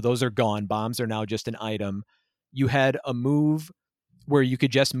time. So those are gone. Bombs are now just an item. You had a move where you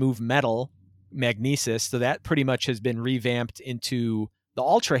could just move metal, Magnesis. So that pretty much has been revamped into the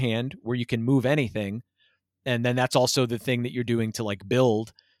Ultra Hand, where you can move anything. And then that's also the thing that you're doing to like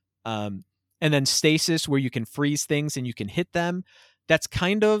build. And then Stasis, where you can freeze things and you can hit them. That's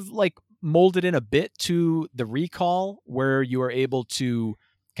kind of like molded in a bit to the Recall, where you are able to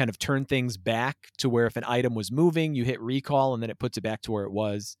kind of turn things back to where if an item was moving, you hit Recall and then it puts it back to where it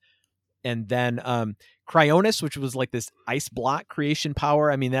was. And then Cryonis, which was like this ice block creation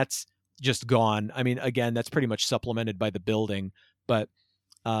power. I mean, that's just gone. I mean, again, that's pretty much supplemented by the building. But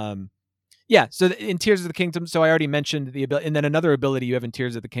yeah, so in Tears of the Kingdom, so I already mentioned the ability. And then another ability you have in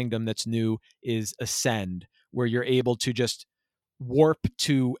Tears of the Kingdom that's new is Ascend, where you're able to just warp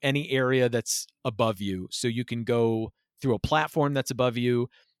to any area that's above you. So you can go through a platform that's above you.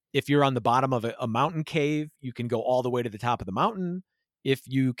 If you're on the bottom of a mountain cave, you can go all the way to the top of the mountain if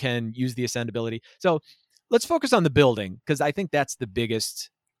you can use the Ascend ability. So let's focus on the building, because I think that's the biggest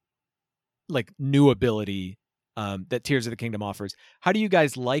like new ability that Tears of the Kingdom offers. How do you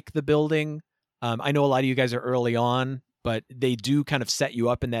guys like the building? I know a lot of you guys are early on, but they do kind of set you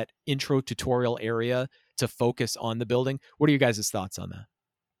up in that intro tutorial area to focus on the building. What are you guys' thoughts on that?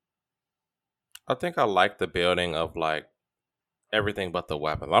 I think I like the building of like everything but the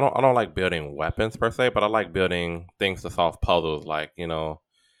weapons. I don't like building weapons per se, but I like building things to solve puzzles, like, you know,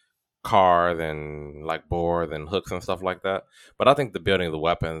 cars and like boards and hooks and stuff like that. But I think the building of the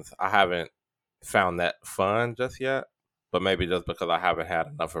weapons, I haven't found that fun just yet. But maybe just because I haven't had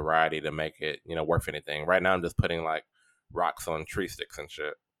enough variety to make it, you know, worth anything. Right now I'm just putting like rocks on tree sticks and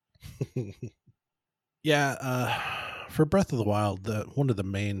shit. Yeah, for Breath of the Wild, one of the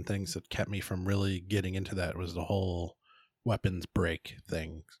main things that kept me from really getting into that was the whole weapons break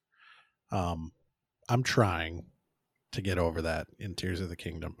thing. I'm trying to get over that in Tears of the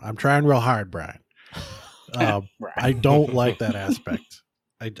Kingdom. I'm trying real hard, Brian. I don't like that aspect.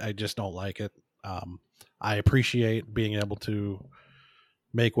 I just don't like it. I appreciate being able to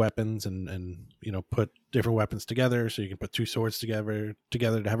make weapons and you know, put different weapons together, so you can put two swords together to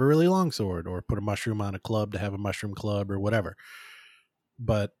have a really long sword, or put a mushroom on a club to have a mushroom club, or whatever.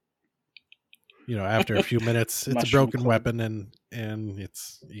 But you know, after a few minutes, it's a broken club. weapon, and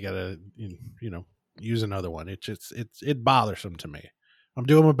it's, you gotta, you know, use another one. It bothersome to me. I'm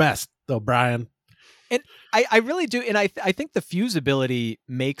doing my best though, Brian. And I really do. And I think the fusibility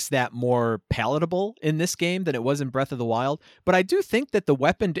makes that more palatable in this game than it was in Breath of the Wild. But I do think that the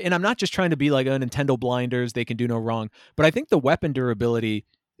weapon, and I'm not just trying to be like a Nintendo blinders, they can do no wrong, but I think the weapon durability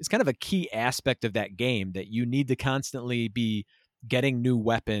is kind of a key aspect of that game, that you need to constantly be getting new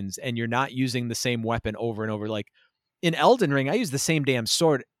weapons and you're not using the same weapon over and over. Like in Elden Ring, I used the same damn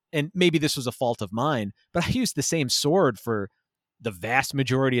sword, and maybe this was a fault of mine, but I used the same sword for the vast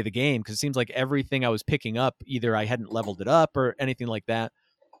majority of the game, because it seems like everything I was picking up, either I hadn't leveled it up or anything like that.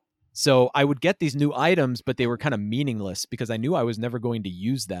 So I would get these new items, but they were kind of meaningless because I knew I was never going to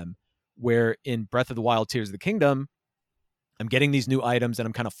use them. Where in Breath of the Wild, Tears of the Kingdom, I'm getting these new items and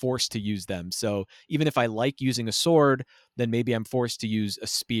I'm kind of forced to use them. So even if I like using a sword, then maybe I'm forced to use a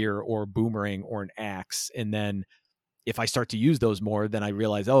spear or a boomerang or an axe. And then if I start to use those more, then I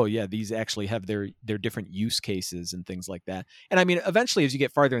realize, oh yeah, these actually have their different use cases and things like that. And I mean, eventually as you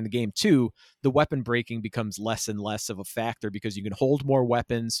get farther in the game too, the weapon breaking becomes less and less of a factor because you can hold more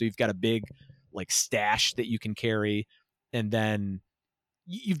weapons. So you've got a big like stash that you can carry. And then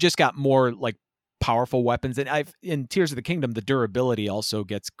you've just got more like powerful weapons. And in Tears of the Kingdom, the durability also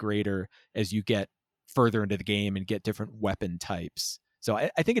gets greater as you get further into the game and get different weapon types. So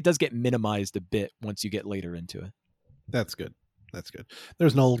I think it does get minimized a bit once you get later into it. That's good. That's good.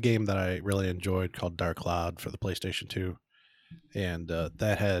 There's an old game that I really enjoyed called Dark Cloud for the PlayStation 2. And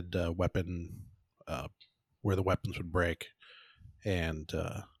that had weapon where the weapons would break. And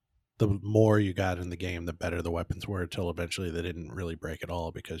the more you got in the game, the better the weapons were, until eventually they didn't really break at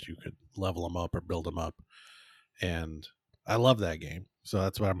all because you could level them up or build them up. And I love that game. So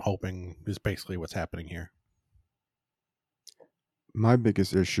that's what I'm hoping is basically what's happening here. My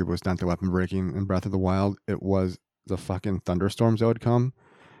biggest issue was not the weapon breaking in Breath of the Wild. It was the fucking thunderstorms that would come,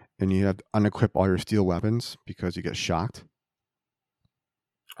 and you have to unequip all your steel weapons because you get shocked.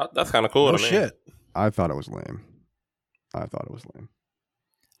 That's kind of cool. No to me. shit. I thought it was lame.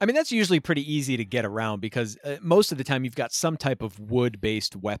 I mean, that's usually pretty easy to get around because most of the time you've got some type of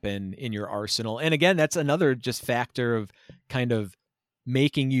wood-based weapon in your arsenal. And again, that's another just factor of kind of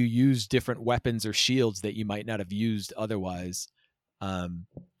making you use different weapons or shields that you might not have used otherwise.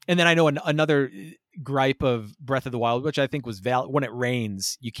 And then I know another gripe of Breath of the Wild, which I think was valid, when it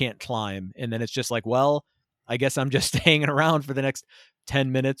rains, you can't climb. And then it's just like, well, I guess I'm just hanging around for the next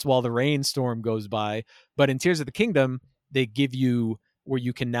 10 minutes while the rainstorm goes by. But in Tears of the Kingdom, they give you where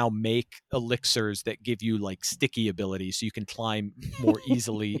you can now make elixirs that give you like sticky ability, so you can climb more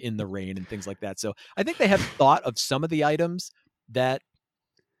easily in the rain and things like that. So I think they have thought of some of the items that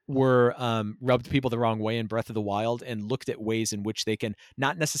were rubbed people the wrong way in Breath of the Wild and looked at ways in which they can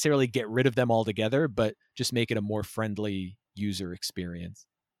not necessarily get rid of them altogether, but just make it a more friendly user experience.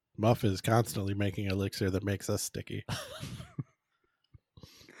 Muff is constantly making elixir that makes us sticky.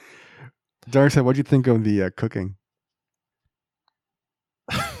 Darkseid, what'd you think of the cooking?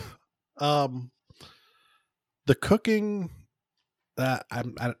 The cooking,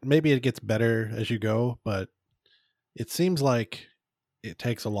 maybe it gets better as you go, but it seems like it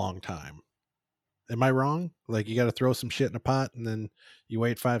takes a long time. Am I wrong? Like, you got to throw some shit in a pot and then you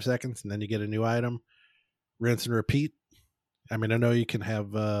wait 5 seconds and then you get a new item, rinse and repeat. I mean, I know you can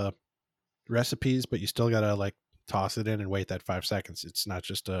have recipes, but you still got to like toss it in and wait that 5 seconds. It's not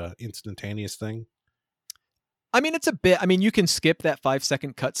just a instantaneous thing. I mean, it's a bit, I mean, you can skip that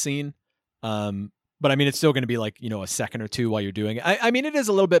 5-second cutscene. But I mean, it's still going to be like, you know, a second or two while you're doing it. I mean, it is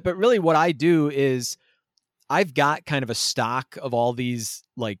a little bit, but really what I do is I've got kind of a stock of all these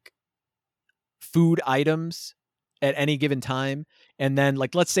like food items at any given time. And then,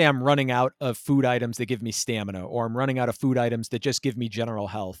 like, let's say I'm running out of food items that give me stamina, or I'm running out of food items that just give me general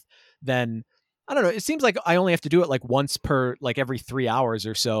health. Then, I don't know, it seems like I only have to do it like once per, like every 3 hours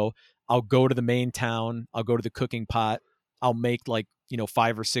or so. I'll go to the main town, I'll go to the cooking pot, I'll make like,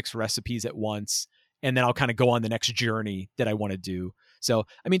 5 or 6 recipes at once, and then I'll kind of go on the next journey that I want to do. So,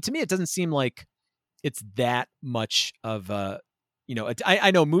 I mean, to me, it doesn't seem like it's that much of a,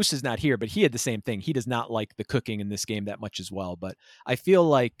 I know Moose is not here, but he had the same thing. He does not like the cooking in this game that much as well. But I feel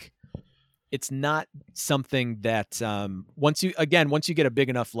like it's not something that once you get a big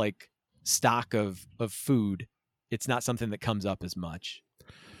enough like stock of food, it's not something that comes up as much.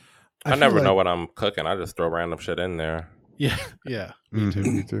 I never know what I'm cooking. I just throw random shit in there. Yeah.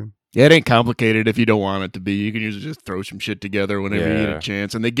 Me too. Yeah, it ain't complicated if you don't want it to be. You can usually just throw some shit together whenever you get a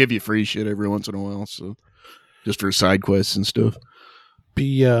chance, and they give you free shit every once in a while. So just for side quests and stuff.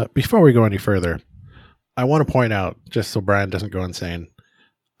 Before we go any further, I want to point out, just so Brian doesn't go insane,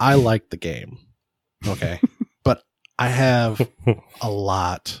 I like the game. Okay. But I have a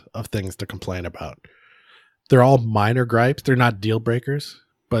lot of things to complain about. They're all minor gripes. They're not deal breakers,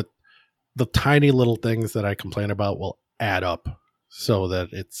 but the tiny little things that I complain about will add up so that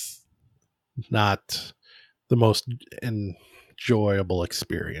it's not the most enjoyable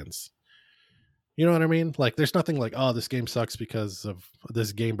experience. You know what I mean? Like, there's nothing like, oh, this game sucks because of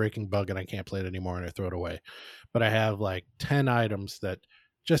this game-breaking bug and I can't play it anymore and I throw it away. But I have like 10 items that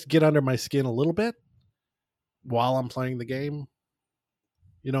just get under my skin a little bit while I'm playing the game.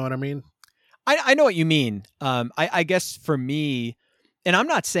 You know what I mean? I know what you mean. I guess for me, and I'm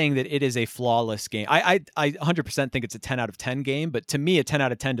not saying that it is a flawless game. I 100% think it's a 10 out of 10 game, but to me, a 10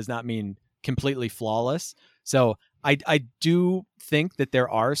 out of 10 does not mean completely flawless. So I do think that there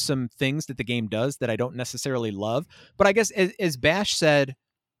are some things that the game does that I don't necessarily love. But I guess as Bash said,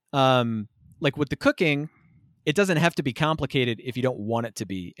 like with the cooking, it doesn't have to be complicated if you don't want it to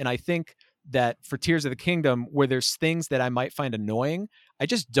be. And I think that for Tears of the Kingdom, where there's things that I might find annoying, I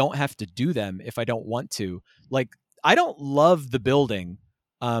just don't have to do them if I don't want to. Like, I don't love the building.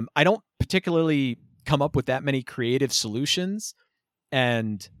 I don't particularly come up with that many creative solutions.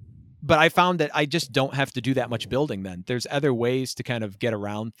 But I found that I just don't have to do that much building then. There's other ways to kind of get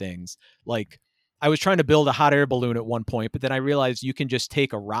around things. Like, I was trying to build a hot air balloon at one point, but then I realized you can just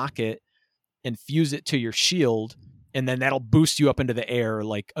take a rocket and fuse it to your shield, and then that'll boost you up into the air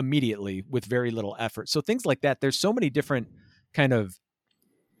like immediately with very little effort. So things like that. There's so many different kind of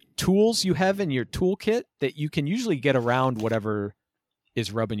tools you have in your toolkit that you can usually get around whatever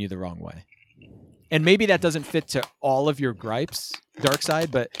is rubbing you the wrong way. And maybe that doesn't fit to all of your gripes, Dark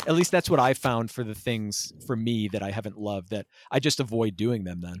Side, but at least that's what I found for the things for me that I haven't loved, that I just avoid doing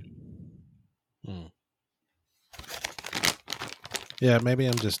them then. Yeah, maybe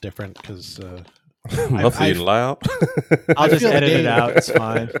I'm just different because Must be loud. I'll just edit it out. It's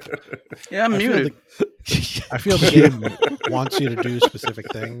fine. Yeah, I'm muted. I feel the game wants you to do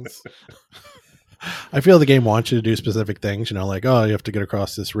specific things. I feel the game wants you to do specific things, like, oh, you have to get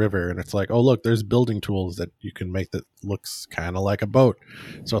across this river. And it's like, oh, look, there's building tools that you can make that looks kind of like a boat.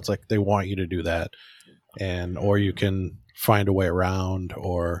 So it's like they want you to do that. Or you can find a way around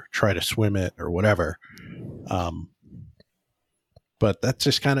or try to swim it or whatever. But that's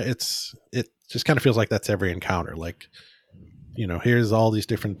just kind of, it just kind of feels like that's every encounter. Like, here's all these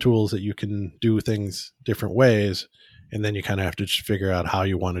different tools that you can do things different ways. And then you kind of have to just figure out how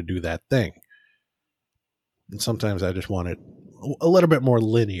you want to do that thing. And sometimes I just want it a little bit more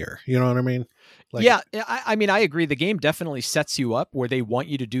linear. You know what I mean? Like, yeah, I mean, I agree. The game definitely sets you up where they want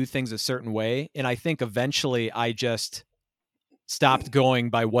you to do things a certain way. And I think eventually I just stopped going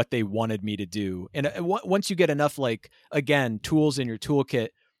by what they wanted me to do. And once you get enough, like, again, tools in your toolkit,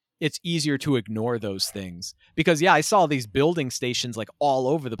 it's easier to ignore those things. Because, yeah, I saw these building stations like all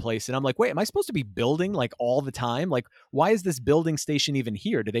over the place. And I'm like, wait, am I supposed to be building like all the time? Like, why is this building station even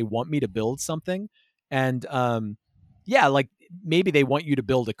here? Do they want me to build something? And yeah, like maybe they want you to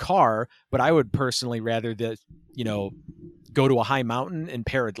build a car, but I would personally rather that, go to a high mountain and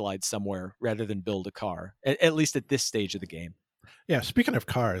paraglide somewhere rather than build a car, at least at this stage of the game. Yeah, speaking of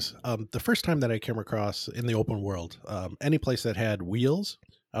cars, the first time that I came across in the open world, any place that had wheels,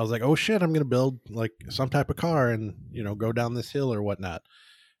 I was like, oh shit, I'm going to build like some type of car and, go down this hill or whatnot.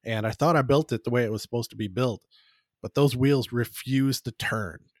 And I thought I built it the way it was supposed to be built, but those wheels refused to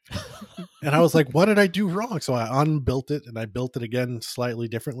turn. And I was like, what did I do wrong? So I unbuilt it and I built it again slightly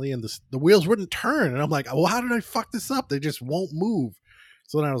differently, and the wheels wouldn't turn. And I'm like, well, how did I fuck this up? They just won't move.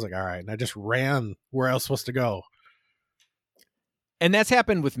 So then I was like, all right. And I just ran where I was supposed to go. And that's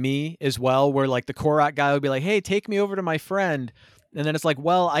happened with me as well, where like the Korok guy would be like, hey, take me over to my friend. And then it's like,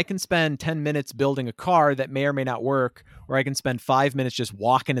 well, I can spend 10 minutes building a car that may or may not work, or I can spend 5 minutes just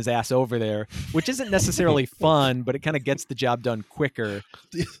walking his ass over there, which isn't necessarily fun, but it kind of gets the job done quicker.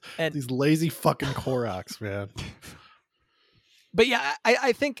 These lazy fucking Koroks, man. But yeah,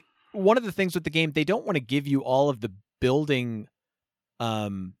 I think one of the things with the game, they don't want to give you all of the building,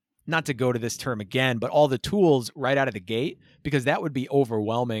 not to go to this term again, but all the tools right out of the gate, because that would be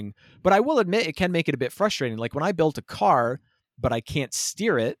overwhelming. But I will admit it can make it a bit frustrating. Like when I built a car, but I can't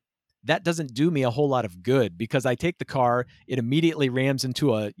steer it, that doesn't do me a whole lot of good, because I take the car, it immediately rams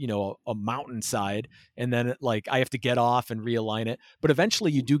into a mountainside, and then like I have to get off and realign it. But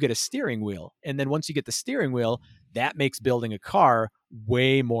eventually you do get a steering wheel. And then once you get the steering wheel, that makes building a car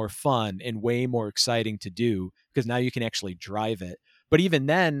way more fun and way more exciting to do, because now you can actually drive it. But even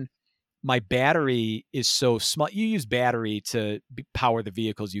then, my battery is so small. You use battery to power the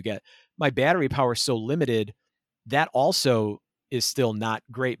vehicles you get. My battery power is so limited, that also is still not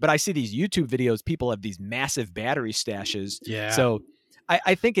great. But I see these YouTube videos, people have these massive battery stashes. Yeah. So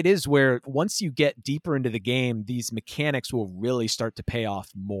I think it is where once you get deeper into the game, these mechanics will really start to pay off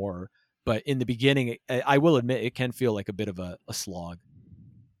more. But in the beginning, I will admit it can feel like a bit of a slog.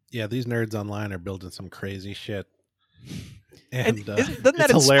 Yeah, these nerds online are building some crazy shit. And doesn't that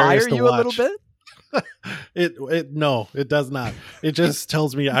inspire you a little bit? No, it does not. It just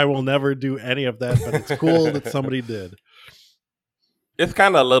tells me I will never do any of that, but it's cool that somebody did. It's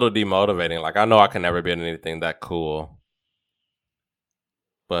kind of a little demotivating. Like, I know I can never build anything that cool,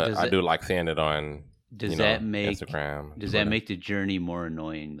 but I do like seeing it on Instagram. Does that make the journey more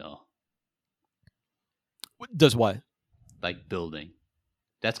annoying, though? Does what? Like building.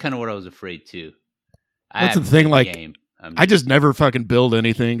 That's kind of what I was afraid, too. That's the thing, like, I just never fucking build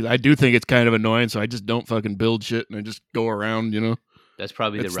anything. I do think it's kind of annoying, so I just don't fucking build shit, and I just go around, That's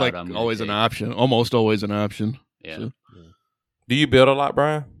probably the route like I'm going to always take. an option. Almost always an option. Yeah. So. Do you build a lot,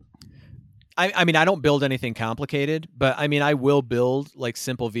 Brian? I mean, I don't build anything complicated, but I mean, I will build like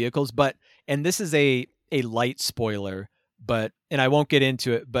simple vehicles, and this is a light spoiler, and I won't get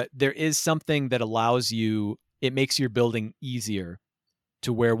into it, but there is something that allows you, it makes your building easier,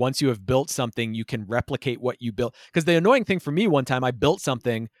 to where once you have built something, you can replicate what you built. Because the annoying thing for me, one time I built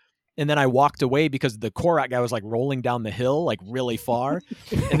something and then I walked away because the Korok guy was like rolling down the hill like really far.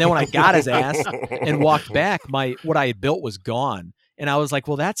 And then when I got his ass and walked back, what I had built was gone. And I was like,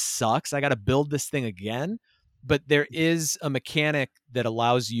 well, that sucks. I got to build this thing again. But there is a mechanic that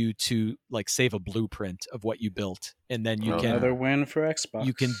allows you to like save a blueprint of what you built. And then you can another win for Xbox.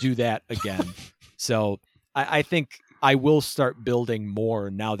 You can do that again. So I think I will start building more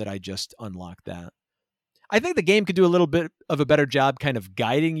now that I just unlocked that. I think the game could do a little bit of a better job kind of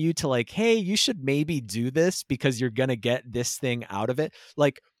guiding you to like, hey, you should maybe do this because you're going to get this thing out of it.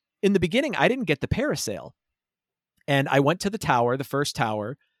 Like in the beginning, I didn't get the parasail. And I went to the tower, the first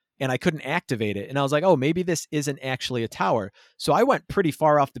tower, and I couldn't activate it. And I was like, oh, maybe this isn't actually a tower. So I went pretty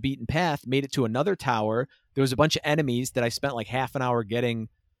far off the beaten path, made it to another tower. There was a bunch of enemies that I spent like half an hour getting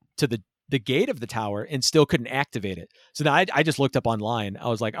to the gate of the tower and still couldn't activate it. So then I just looked up online. I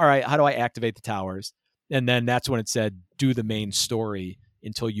was like, all right, how do I activate the towers? And then that's when it said, do the main story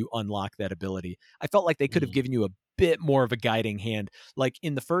until you unlock that ability. I felt like they could have given you a bit more of a guiding hand. Like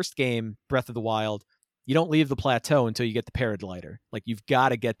in the first game, Breath of the Wild, you don't leave the plateau until you get the paraglider. Like you've got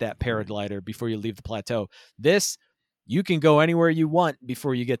to get that paraglider before you leave the plateau. This, you can go anywhere you want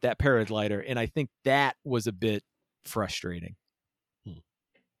before you get that paraglider. And I think that was a bit frustrating.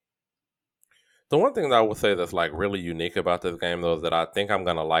 The one thing that I would say that's like really unique about this game, though, is that I think I'm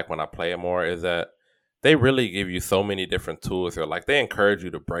going to like when I play it more, is that they really give you so many different tools here. Like, they encourage you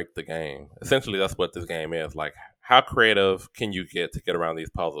to break the game. Essentially, that's what this game is. Like, how creative can you get to get around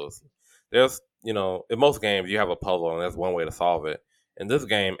these puzzles? There's, in most games, you have a puzzle and there's one way to solve it. In this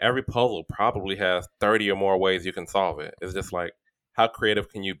game, every puzzle probably has 30 or more ways you can solve it. It's just like, how creative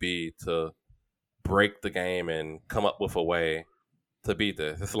can you be to break the game and come up with a way to beat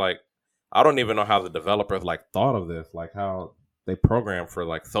this? It's like, I don't even know how the developers like thought of this, like how they programmed for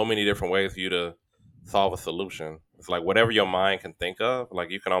like so many different ways for you to solve a solution. It's like whatever your mind can think of, like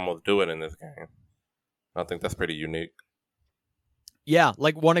you can almost do it in this game. I think that's pretty unique. Yeah,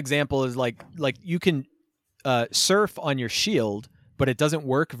 like one example is like you can surf on your shield, but it doesn't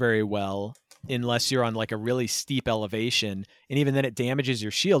work very well unless you're on like a really steep elevation, and even then it damages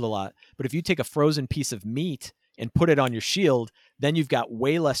your shield a lot. But if you take a frozen piece of meat and put it on your shield, then you've got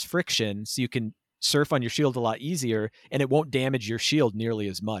way less friction, so you can surf on your shield a lot easier, and it won't damage your shield nearly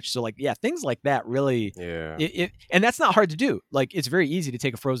as much. So like, yeah, things like that really, and that's not hard to do. Like, it's very easy to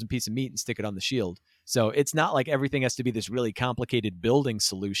take a frozen piece of meat and stick it on the shield. So it's not like everything has to be this really complicated building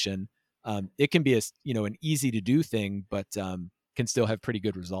solution. It can be an easy to do thing, but can still have pretty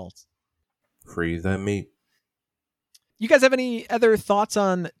good results. Freeze that meat. You guys have any other thoughts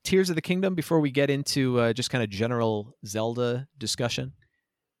on Tears of the Kingdom before we get into just kind of general Zelda discussion?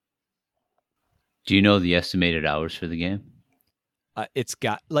 Do you know the estimated hours for the game? It's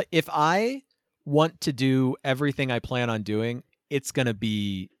got, like, if I want to do everything I plan on doing, it's going to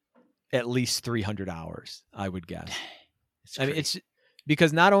be at least 300 hours, I would guess. I mean, it's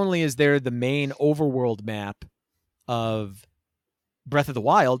because not only is there the main overworld map of Breath of the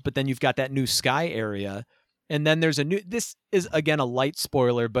Wild, but then you've got that new sky area. And then there's this is again a light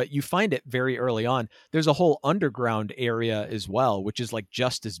spoiler, but you find it very early on. There's a whole underground area as well, which is like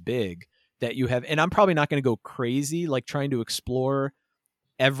just as big that you have. And I'm probably not going to go crazy, like trying to explore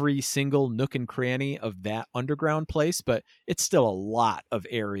every single nook and cranny of that underground place, but it's still a lot of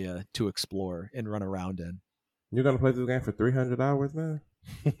area to explore and run around in. You're going to play this game for 300 hours, man?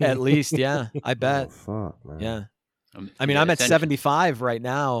 At least, yeah, I bet. Oh, fuck, man. Yeah. I mean, I'm at 75 right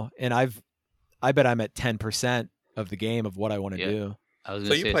now, and I bet I'm at 10% of the game of what I want to do.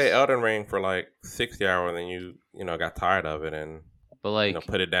 So you play Elden Ring for like 60 hours, and you got tired of it and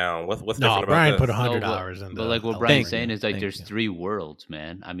put it down. What's different about Brian this? put 100 hours in. But like what Brian's saying is like there's 3 worlds,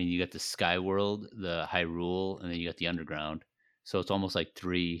 man. I mean, you got the Sky World, the Hyrule, and then you got the Underground. So it's almost like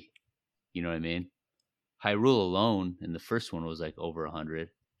 3. You know what I mean? Hyrule alone in the first one was like over 100.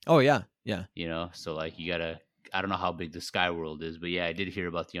 Oh yeah, yeah. So like you gotta. I don't know how big the Sky World is, but yeah, I did hear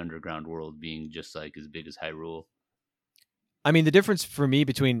about the Underground world being just like as big as Hyrule. I mean, the difference for me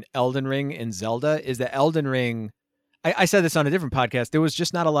between Elden Ring and Zelda is that Elden Ring, I said this on a different podcast, there was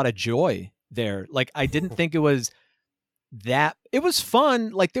just not a lot of joy there. Like, I didn't think it was it was fun.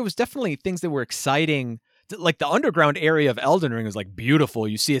 Like, there was definitely things that were exciting. Like, the underground area of Elden Ring is like beautiful.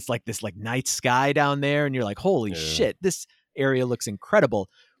 You see, it's like this like night sky down there, and you're like, holy shit, this area looks incredible.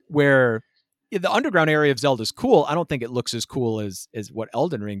 Where the underground area of Zelda is cool. I don't think it looks as cool as what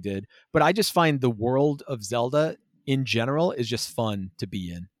Elden Ring did, but I just find the world of Zelda in general is just fun to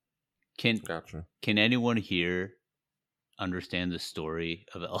be in. Can anyone here understand the story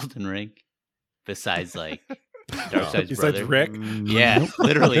of Elden Ring besides like Darkseid's brother? Rick? Yeah,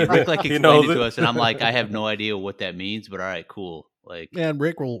 literally. Rick like explained it to us, and I'm like, I have no idea what that means, but all right, cool. Like, man,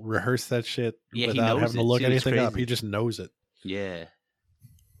 Rick will rehearse that shit without having to look anything up. He just knows it. Yeah.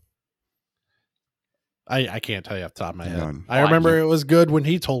 I can't tell you off the top of my head. I remember it was good when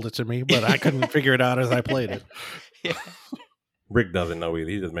he told it to me, but I couldn't figure it out as I played it. Yeah. Rick doesn't know either.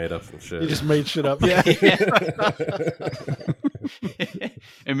 He just made up some shit. He just made shit up. Yeah.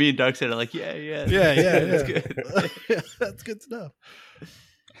 And me and Darkseid are like, yeah. That's good. That's good stuff.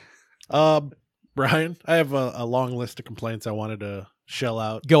 Brian, I have a long list of complaints I wanted to shell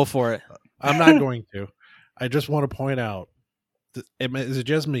out. Go for it. I'm not going to. I just want to point out, is it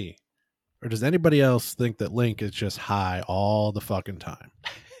just me? Or does anybody else think that Link is just high all the fucking time?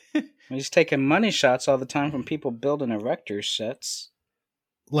 He's taking money shots all the time from people building erector sets.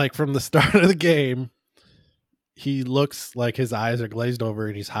 Like from the start of the game, he looks like his eyes are glazed over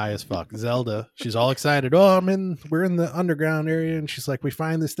and he's high as fuck. Zelda, she's all excited. Oh, we're in the underground area. And she's like, we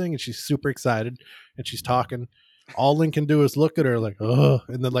find this thing. And she's super excited. And she's talking. All Link can do is look at her like, oh,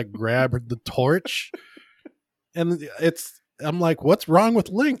 and then like grab the torch. And I'm like, what's wrong with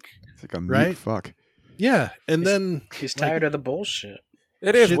Link? It's like a mute fuck. Yeah, and then he's tired of the bullshit.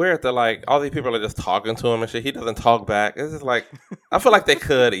 It is weird that like all these people are just talking to him and shit. He doesn't talk back. It's just like I feel like they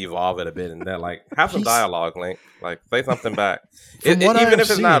could evolve it a bit and then like have some dialogue, Link. Like say something back. Even if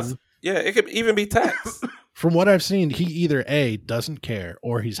it's not, it could even be text. From what I've seen, he either A, doesn't care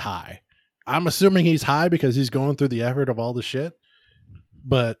or he's high. I'm assuming he's high because he's going through the effort of all the shit.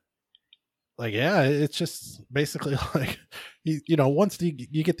 But like, yeah, it's just basically like, once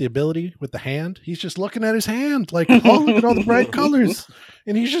you get the ability with the hand, he's just looking at his hand, like, oh, look at all the bright colors.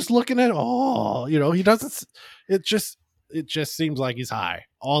 And he's just looking at, he doesn't, it just seems like he's high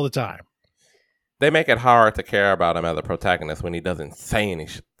all the time. They make it hard to care about him as a protagonist when he doesn't say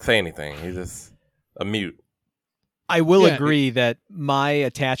anything. He's just a mute. I will agree that my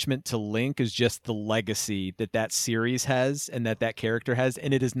attachment to Link is just the legacy that series has and that character has,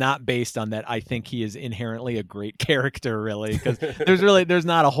 and it is not based on that. I think he is inherently a great character, really, because there's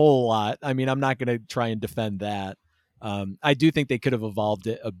not a whole lot. I mean, I'm not going to try and defend that. I do think they could have evolved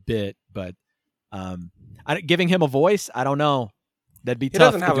it a bit, but giving him a voice, I don't know. That'd be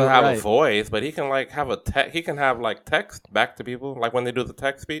tough. He doesn't have to have a voice, but he can like have he can have like text back to people, like when they do the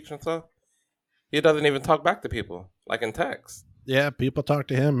text speech and stuff. He doesn't even talk back to people, like in text. Yeah, people talk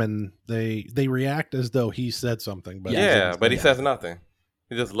to him and they react as though he said something. But he says nothing.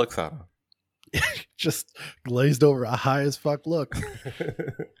 He just looks at him. Just glazed over, a high as fuck look.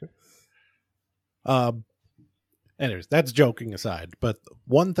 And Anyways, that's joking aside. But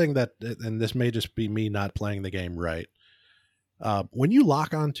one thing that, and this may just be me not playing the game right, when you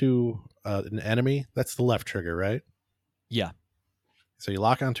lock onto an enemy, that's the left trigger, right? Yeah. So you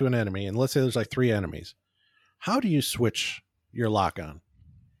lock onto an enemy, and let's say there's like 3 enemies. How do you switch your lock on?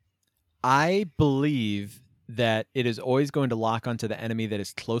 I believe that it is always going to lock onto the enemy that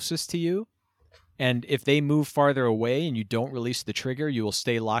is closest to you. And if they move farther away and you don't release the trigger, you will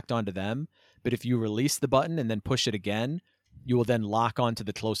stay locked onto them. But if you release the button and then push it again, you will then lock onto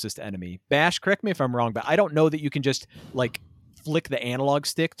the closest enemy. Bash, correct me if I'm wrong, but I don't know that you can just like flick the analog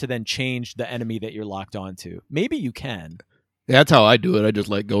stick to then change the enemy that you're locked onto. Maybe you can. Yeah, that's how I do it. I just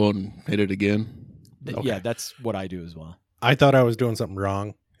let go and hit it again. Okay. Yeah, that's what I do as well. I thought I was doing something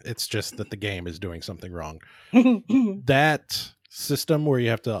wrong. It's just that the game is doing something wrong. That system where you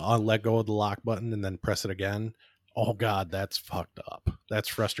have to let go of the lock button and then press it again, oh god, that's fucked up. That's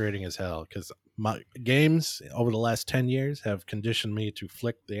frustrating as hell, because my games over the last 10 years have conditioned me to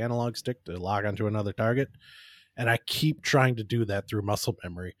flick the analog stick to lock onto another target, and I keep trying to do that through muscle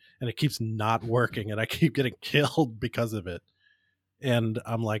memory, and it keeps not working, and I keep getting killed because of it. And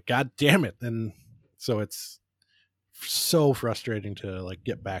I'm like, god damn it. And so it's so frustrating to like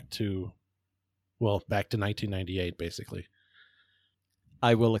get back to 1998 basically.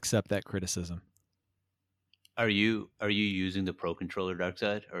 I will accept that criticism. Are you using the Pro Controller,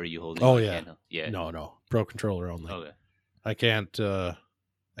 Darkside, or are you holding? Oh the yeah, handle? Yeah. no, Pro Controller only. Okay. I can't do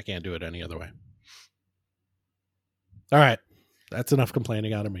it any other way. All right, that's enough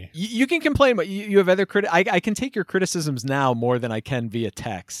complaining out of me. You can complain, but you have other I can take your criticisms now more than I can via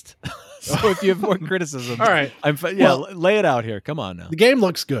text. So if you have more criticisms, All right, lay it out here. Come on now. the game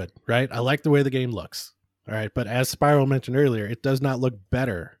looks good, right? I like the way the game looks. All right, but as Spyro mentioned earlier, it does not look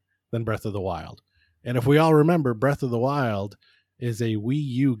better than Breath of the Wild. And if we all remember, Breath of the Wild is a Wii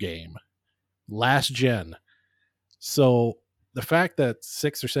U game, last gen. So the fact that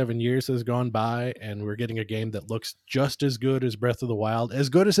 6 or 7 years has gone by and we're getting a game that looks just as good as Breath of the Wild, as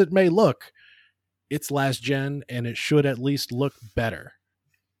good as it may look, it's last gen and it should at least look better.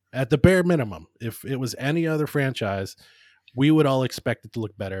 At the bare minimum, if it was any other franchise, we would all expect it to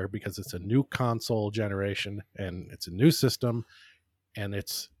look better because it's a new console generation and it's a new system and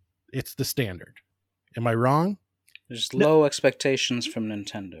it's the standard. Am I wrong? There's low expectations from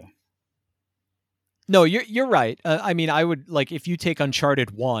Nintendo. No, you're right. I mean, I would like if you take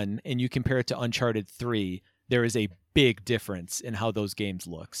Uncharted 1 and you compare it to Uncharted 3, there is a big difference in how those games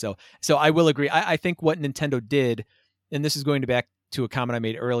look. So I will agree. I think what Nintendo did, and this is going back to a comment I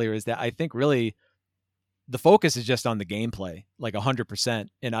made earlier, is that I think really the focus is just on the gameplay, like 100%.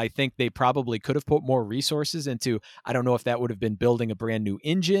 And I think they probably could have put more resources into, I don't know if that would have been building a brand new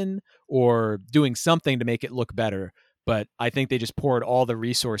engine or doing something to make it look better. But I think they just poured all the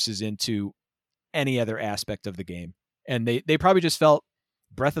resources into any other aspect of the game. And they probably just felt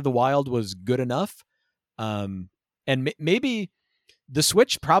Breath of the Wild was good enough. And maybe the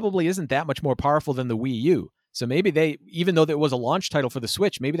Switch probably isn't that much more powerful than the Wii U. So maybe they, even though there was a launch title for the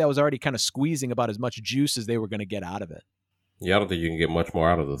Switch, maybe that was already kind of squeezing about as much juice as they were going to get out of it. Yeah, I don't think you can get much more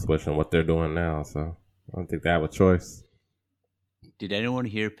out of the Switch than what they're doing now. So I don't think they have a choice. Did anyone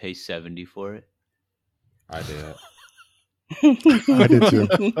here pay $70 for it? I did. I did too.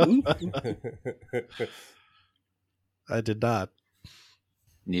 I did not.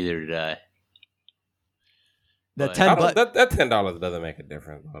 Neither did I. That But- that $10 doesn't make a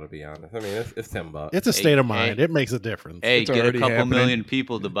difference, though, to be honest. I mean, it's $10. It's a state of Hey, mind. hey. It makes a difference. Hey, It's get a already couple happening. million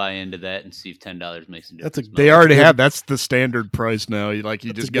people to buy into that and see if $10 makes a difference. That's a- They Mo. already have. That's the standard price now. You That's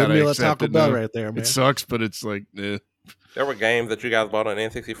just a good gotta meal at accept Taco it Bell now. right there, man. It sucks, but it's like, There were games that you guys bought on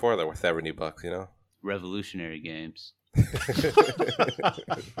N64 that were $70, you know? Revolutionary games.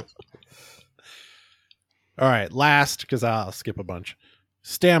 All right, last, because I'll skip a bunch.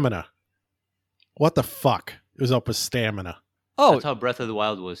 Stamina. What the fuck is up with stamina? Oh, That's how Breath of the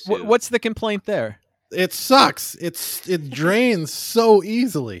Wild was too. what's the complaint there? It sucks. It drains so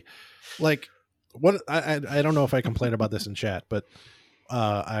easily. Like what? I don't know if I complained about this in chat, but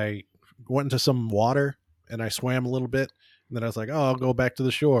I went into some water and I swam a little bit, and then I was like, oh, I'll go back to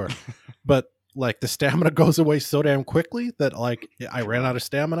the shore. But like the stamina goes away so damn quickly that like I ran out of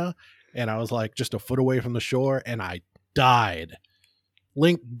stamina, and I was like just a foot away from the shore, and I died.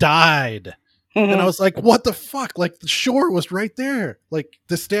 Link died. And I was like, what the fuck? Like, the shore was right there. Like,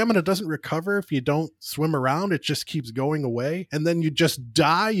 the stamina doesn't recover if you don't swim around. It just keeps going away. And then you just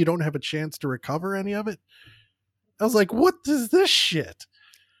die. You don't have a chance to recover any of it. I was like, what is this shit?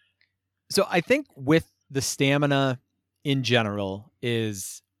 So I think with the stamina in general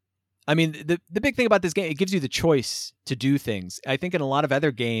is, I mean, the big thing about this game, it gives you the choice to do things. I think in a lot of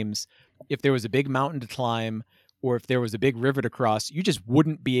other games, if there was a big mountain to climb or if there was a big river to cross, you just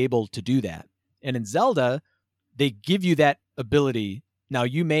wouldn't be able to do that. And in Zelda, they give you that ability. Now,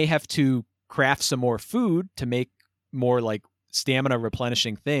 you may have to craft some more food to make more like stamina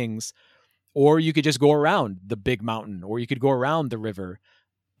replenishing things, or you could just go around the big mountain, or you could go around the river.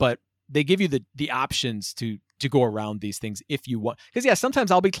 But they give you the options to go around these things if you want. Because yeah,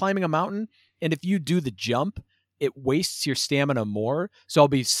 sometimes I'll be climbing a mountain, and if you do the jump, it wastes your stamina more. So I'll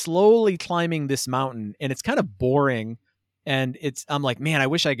be slowly climbing this mountain, and it's kind of boring. And I'm like, man, I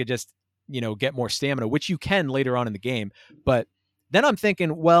wish I could just, get more stamina, which you can later on in the game. But then I'm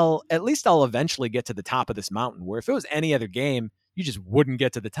thinking, well, at least I'll eventually get to the top of this mountain, where if it was any other game, you just wouldn't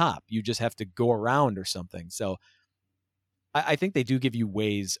get to the top. You just have to go around or something. So I think they do give you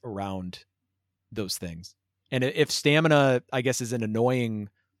ways around those things. And if stamina, I guess, is an annoying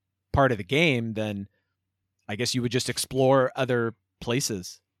part of the game, then I guess you would just explore other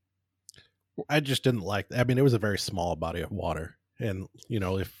places. I just didn't like that. I mean, it was a very small body of water. And,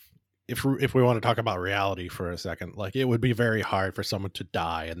 if we want to talk about reality for a second, like, it would be very hard for someone to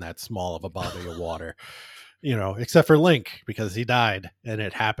die in that small of a body of water, except for Link, because he died and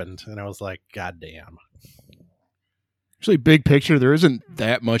it happened. And I was like, God damn. Actually, big picture, there isn't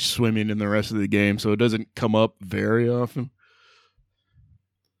that much swimming in the rest of the game, so it doesn't come up very often.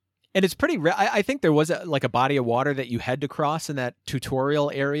 And it's pretty I think there was a body of water that you had to cross in that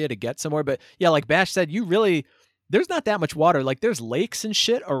tutorial area to get somewhere. But yeah, like Bash said, there's not that much water. Like, there's lakes and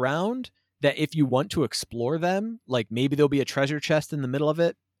shit around that if you want to explore them, like maybe there'll be a treasure chest in the middle of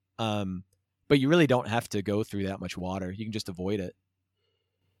it. But you really don't have to go through that much water. You can just avoid it.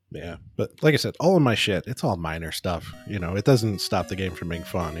 Yeah, but like I said, all of my shit, it's all minor stuff. It doesn't stop the game from being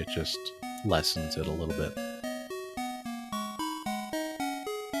fun. It just lessens it a little bit.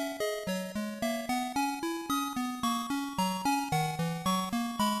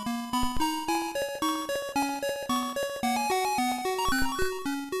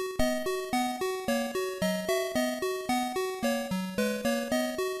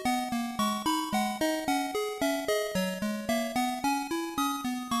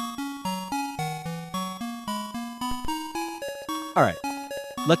 All right,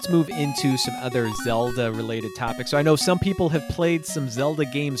 let's move into some other Zelda-related topics. So I know some people have played some Zelda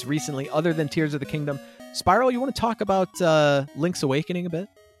games recently other than Tears of the Kingdom. Spiral, you want to talk about Link's Awakening a bit?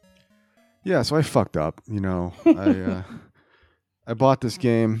 Yeah, so I fucked up. I bought this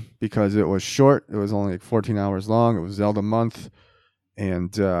game because it was short. It was only like 14 hours long. It was Zelda month,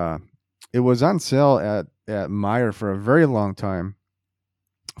 and it was on sale at Meijer for a very long time,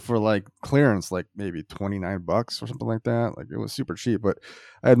 for like clearance, like maybe $29 or something like that. Like, it was super cheap, but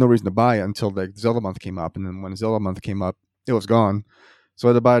I had no reason to buy it until like Zelda month came up. And then when Zelda month came up, it was gone. So I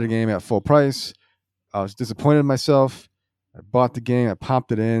had to buy the game at full price. I was disappointed in myself. I bought the game, I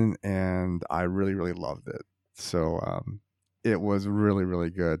popped it in, and I really, really loved it. So it was really,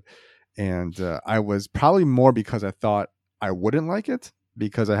 really good. And I was probably more because I thought I wouldn't like it,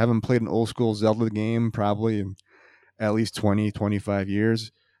 because I haven't played an old school Zelda game probably in at least 20, 25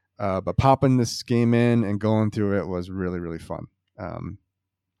 years. But popping this game in and going through it was really, really fun.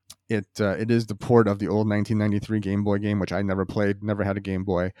 It is the port of the old 1993 Game Boy game, which I never played, never had a Game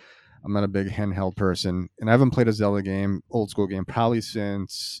Boy. I'm not a big handheld person, and I haven't played a Zelda game, old school game, probably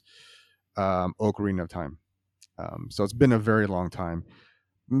since Ocarina of Time. So it's been a very long time.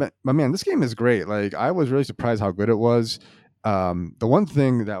 But man, this game is great. Like, I was really surprised how good it was. The one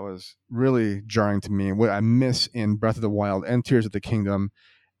thing that was really jarring to me, what I miss in Breath of the Wild and Tears of the Kingdom,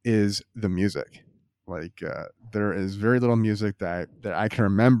 is the music. Like, there is very little music that I can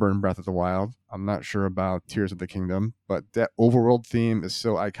remember in Breath of the Wild. I'm not sure about Tears of the Kingdom, but that overworld theme is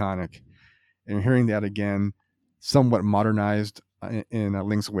so iconic. And hearing that again, somewhat modernized in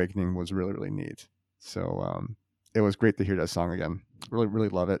Link's Awakening, was really, really neat. So it was great to hear that song again. Really, really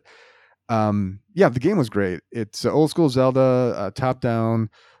love it. Yeah, the game was great. It's old school Zelda, top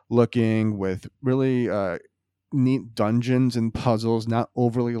down looking, with really neat dungeons and puzzles, not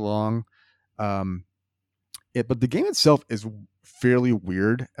overly long. But the game itself is fairly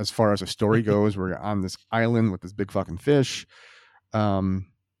weird as far as the story goes. We're on this island with this big fucking fish, and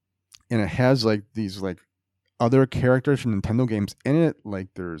it has like these like other characters from Nintendo games in it. Like,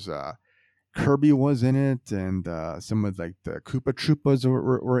 there's Kirby was in it, and some of like the Koopa Troopas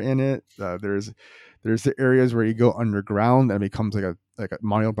were in it. There's the areas where you go underground and it becomes like a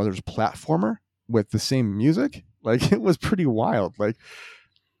Mario Brothers platformer with the same music. Like, it was pretty wild. Like,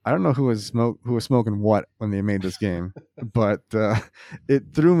 I don't know who was smoking what when they made this game, but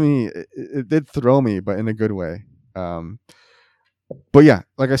it threw me. It did throw me, but in a good way. But yeah,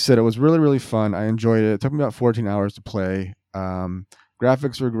 like I said, it was really, really fun. I enjoyed it. It took me about 14 hours to play.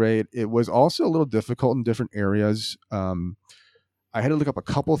 Graphics were great. It was also a little difficult in different areas. I had to look up a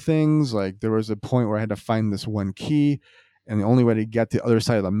couple things. Like there was a point where I had to find this one key, and the only way to get to the other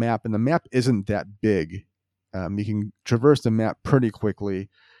side of the map, and the map isn't that big. You can traverse the map pretty quickly,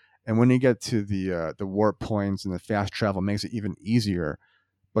 and when you get to the warp points and the fast travel, it makes it even easier.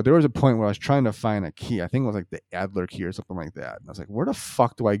 But there was a point where I was trying to find a key. I think it was like the Adler key or something like that. And I was like, where the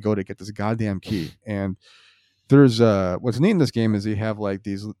fuck do I go to get this goddamn key? And there's what's neat in this game is you have like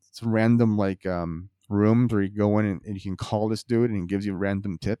these some random like rooms where you go in and you can call this dude and he gives you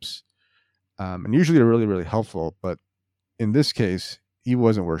random tips. And usually they're really, really helpful. But in this case, he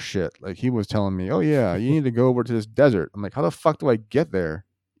wasn't worth shit. Like he was telling me, oh yeah, you need to go over to this desert. I'm like, how the fuck do I get there?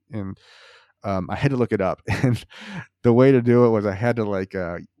 And I had to look it up. And the way to do it was I had to like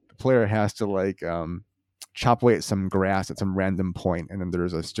the player has to like chop away at some grass at some random point, and then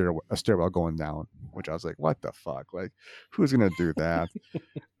there's a stairwell going down, which I was like, what the fuck? Like, who's gonna do that?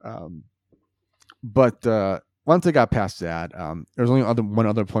 But once I got past that, there was only one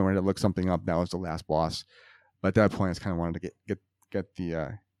other point where I had to look something up. That was the last boss. But at that point, I just kind of wanted to get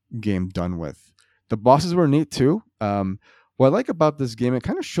the game done with. The bosses were neat too. What I like about this game, it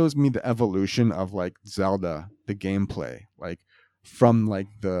kind of shows me the evolution of like Zelda, the gameplay, like from like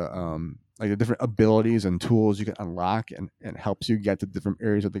the different abilities and tools you can unlock, and helps you get to different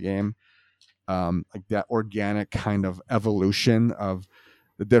areas of the game. Like that organic kind of evolution of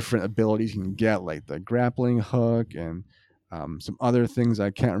the different abilities you can get, like the grappling hook and some other things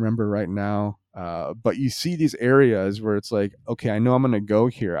I can't remember right now. But you see these areas where it's like, okay, I know I'm going to go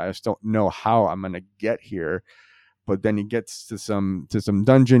here. I just don't know how I'm going to get here. But then you get to some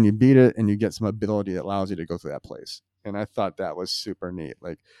dungeon, you beat it, and you get some ability that allows you to go to that place. And I thought that was super neat.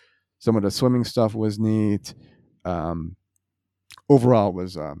 Like some of the swimming stuff was neat. Overall, it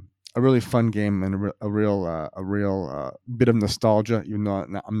was a really fun game and a real bit of nostalgia. Even though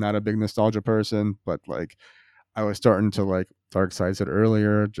I'm not a big nostalgia person, but like I was starting to, like Darkside said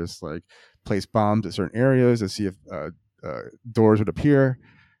earlier, just like place bombs at certain areas to see if doors would appear.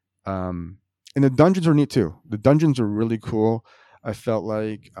 And the dungeons are neat too. The dungeons are really cool. I felt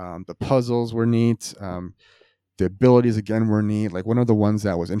like the puzzles were neat. The abilities again were neat. Like one of the ones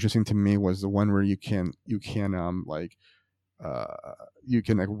that was interesting to me was the one where you can run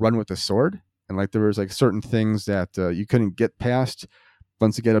with the sword, and like there was like certain things that you couldn't get past.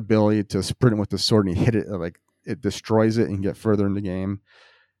 Once you get ability to sprint with the sword and you hit it, like it destroys it and get further in the game.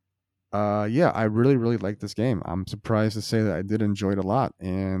 Yeah, I really, really like this game. I'm surprised to say that I did enjoy it a lot,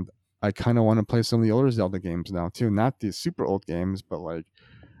 and I kind of want to play some of the older Zelda games now too. Not the super old games, but like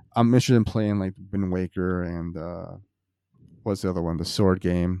I'm interested in playing like Wind Waker and what's the other one? The Sword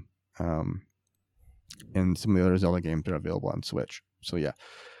game, and some of the other Zelda games that are available on Switch. So yeah,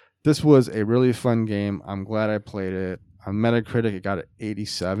 this was a really fun game. I'm glad I played it. On Metacritic, it got an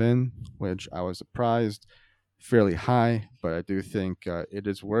 87, which I was surprised, fairly high, but I do think it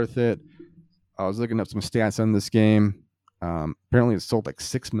is worth it. I was looking up some stats on this game. Apparently, it sold like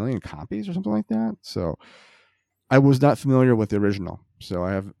 6 million copies or something like that. So I was not familiar with the original. So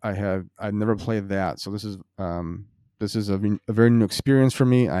I've never played that. So this is a very new experience for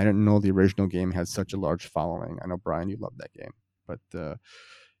me. I didn't know the original game had such a large following. I know Brian, you love that game, but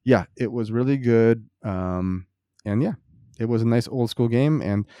yeah, it was really good. And yeah, it was a nice old school game.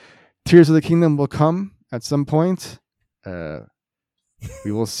 And Tears of the Kingdom will come at some point.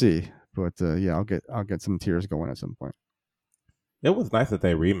 We will see. But yeah, I'll get some tears going at some point. It was nice that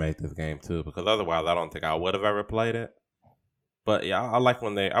they remade this game too, because otherwise I don't think I would have ever played it. But yeah, I like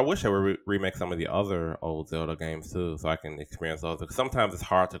when I wish they would remake some of the other old Zelda games too, so I can experience those. Because sometimes it's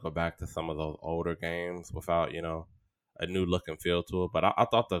hard to go back to some of those older games without, a new look and feel to it. But I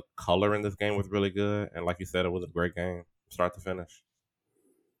thought the color in this game was really good, and like you said, it was a great game, start to finish.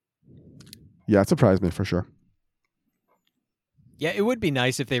 Yeah, it surprised me for sure. Yeah, it would be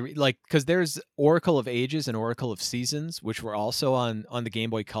nice if they because there's Oracle of Ages and Oracle of Seasons, which were also on the Game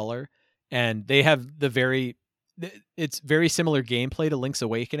Boy Color, and they have it's very similar gameplay to Link's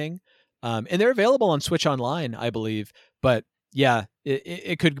Awakening, and they're available on Switch Online, I believe. But yeah,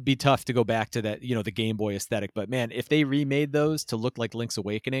 it could be tough to go back to that, the Game Boy aesthetic. But man, if they remade those to look like Link's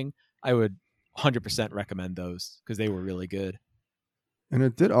Awakening, I would 100% recommend those because they were really good. And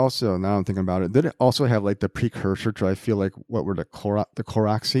it did also, now I'm thinking about it, did it also have like the precursor to, I feel like, what were the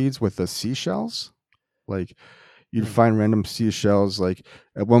Korok seeds with the seashells? Like you'd find random seashells. Like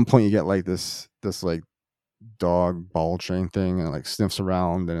at one point you get like this like dog ball chain thing, and it like sniffs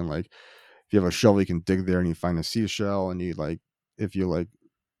around, and like if you have a shovel you can dig there and you find a seashell, and you like, if you like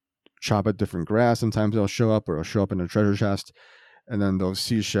chop at different grass, sometimes it'll show up, or it'll show up in a treasure chest. and then those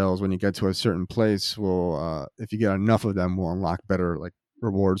seashells, when you get to a certain place, will if you get enough of them, will unlock better like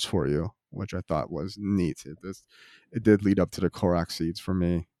rewards for you, which I thought was neat. It did lead up to the Korok seeds for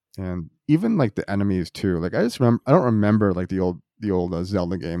me, and even like the enemies too. Like I don't remember like the old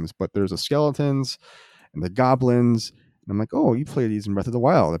Zelda games, but there's the skeletons and the goblins, and I'm like, oh, you play these in Breath of the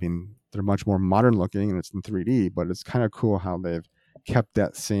Wild. I mean, they're much more modern looking and it's in 3D, but it's kind of cool how they've kept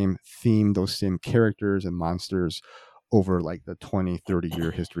that same theme, those same characters and monsters over like the 20-30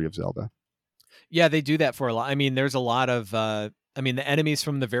 year history of Zelda. Yeah, they do that for a lot. I mean, there's a lot of the enemies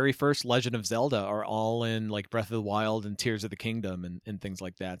from the very first Legend of Zelda are all in like Breath of the Wild and Tears of the Kingdom and things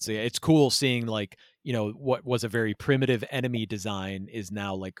like that. So yeah, it's cool seeing like, what was a very primitive enemy design is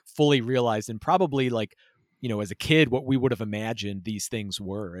now like fully realized, and probably like, as a kid, what we would have imagined these things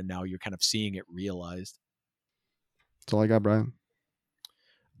were, and now you're kind of seeing it realized. That's all I got, Brian.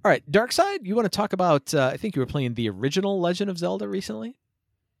 All right, Darkside, you want to talk about, I think you were playing the original Legend of Zelda recently?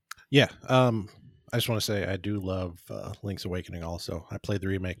 Yeah. I just want to say I do love Link's Awakening also. I played the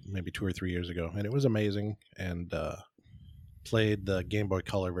remake maybe 2 or 3 years ago, and it was amazing, and played the Game Boy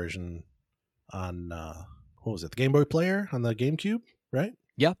Color version on, what was it, the Game Boy Player on the GameCube, right?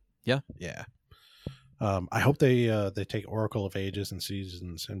 Yeah. I hope they take Oracle of Ages and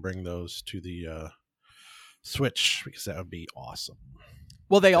Seasons and bring those to the Switch, because that would be awesome.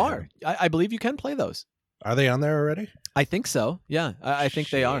 Well, they are. I believe you can play those. Are they on there already? I think so. Yeah, I think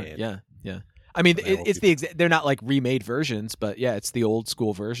they are. Yeah. I mean, they're not like remade versions, but yeah, it's the old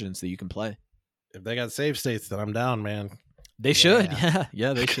school versions that you can play. If they got save states, then I'm down, man. They should.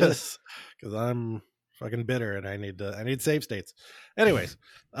 Yeah, they should. Because I'm fucking bitter and I need save states. Anyways,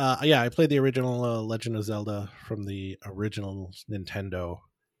 I played the original Legend of Zelda from the original Nintendo.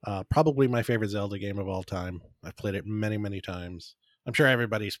 Probably my favorite Zelda game of all time. I've played it many, many times. I'm sure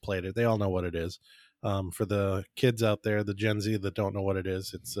everybody's played it. They all know what it is. For the kids out there, the Gen Z that don't know what it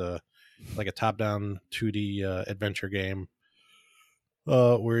is, it's like a top-down 2D adventure game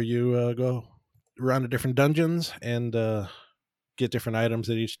where you go around to different dungeons and get different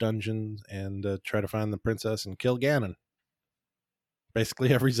items at each dungeon and try to find the princess and kill Ganon.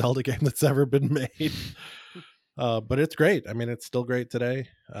 Basically every Zelda game that's ever been made. But it's great. I mean, it's still great today.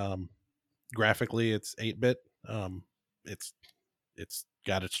 Graphically, it's 8-bit. It's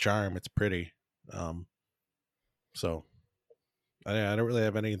got its charm. It's pretty. So I don't really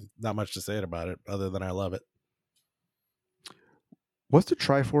have not much to say about it other than I love it. Was the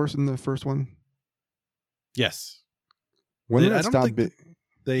Triforce in the first one? Yes. When did it stop?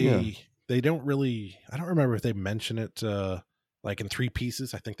 They don't really. I don't remember if they mention it like in 3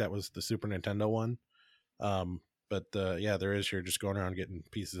 pieces. I think that was the Super Nintendo one. But there is. You're just going around getting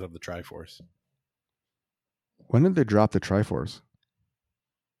pieces of the Triforce. When did they drop the Triforce?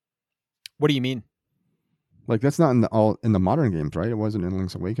 What do you mean? Like that's not in the modern games, right? It wasn't in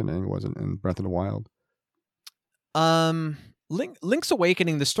Link's Awakening. It wasn't in Breath of the Wild. Link's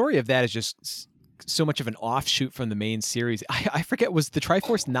Awakening. The story of that is just so much of an offshoot from the main series. I forget. Was the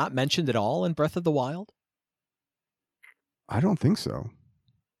Triforce not mentioned at all in Breath of the Wild? I don't think so.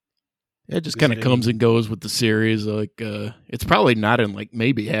 It just kind of comes and goes with the series. Like it's probably not in like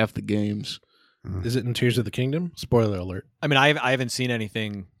maybe half the games. Is it in Tears of the Kingdom? Spoiler alert. I mean, I haven't seen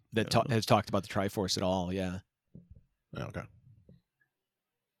anything that has talked about the Triforce at all. Yeah. Okay.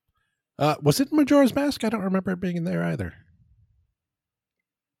 Was it Majora's Mask? I don't remember it being in there either.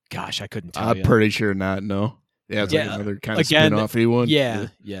 Gosh, I couldn't tell you. I'm pretty sure not. No. Yeah, it's like another kind of spin-offy one. Yeah.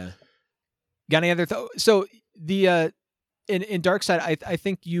 Got any other so the in Darkside, I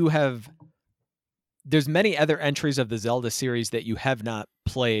think you have. There's many other entries of the Zelda series that you have not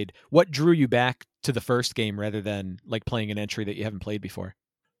played. What drew you back to the first game rather than like playing an entry that you haven't played before?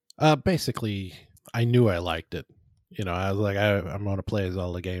 Basically, I knew I liked it. I was like, I'm going to play a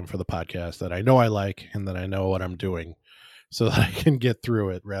Zelda game for the podcast that I know I like and that I know what I'm doing so that I can get through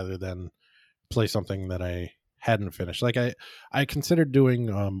it rather than play something that I hadn't finished. Like I considered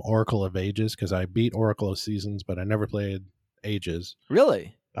doing Oracle of Ages because I beat Oracle of Seasons, but I never played Ages.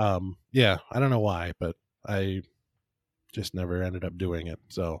 Really? Yeah, I don't know why, but I just never ended up doing it.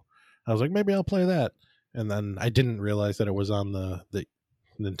 So I was like, maybe I'll play that. And then I didn't realize that it was on the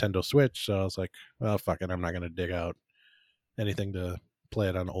Nintendo Switch. So I was like, well, fuck it. I'm not going to dig out anything to play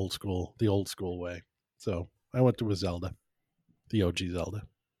it on the old school way. So I went to Zelda, the OG Zelda.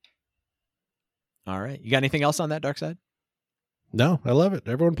 All right. You got anything else on that, Darkside? No, I love it.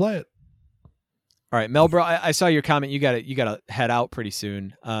 Everyone play it. All right, Mel, bro, I saw your comment. You got to head out pretty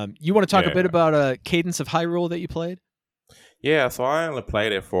soon. You want to talk a bit about Cadence of Hyrule that you played? Yeah, so I only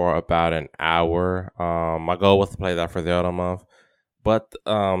played it for about an hour. My goal was to play that for the other month. But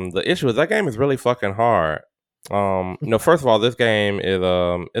the issue is that game is really fucking hard. First of all, this game is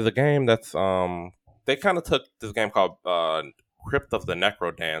a game that's they kind of took this game called Crypt of the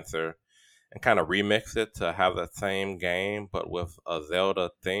Necro Dancer and kind of remixed it to have that same game but with a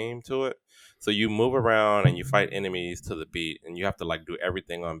Zelda theme to it. So you move around and you fight enemies to the beat, and you have to like do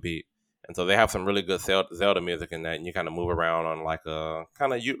everything on beat. And so they have some really good Zelda music in that, and you kind of move around on like a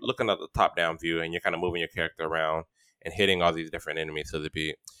kind of you looking at the top down view, and you're kind of moving your character around and hitting all these different enemies to the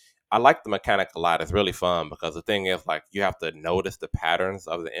beat. I like the mechanic a lot. It's really fun because the thing is, like, you have to notice the patterns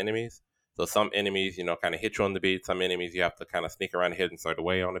of the enemies. So some enemies, kind of hit you on the beat. Some enemies you have to kind of sneak around and hit and sort of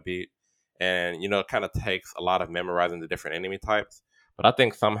way on the beat. And, it kind of takes a lot of memorizing the different enemy types. But I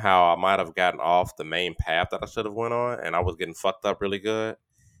think somehow I might have gotten off the main path that I should have went on, and I was getting fucked up really good.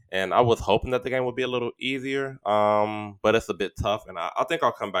 And I was hoping that the game would be a little easier, but it's a bit tough. And I think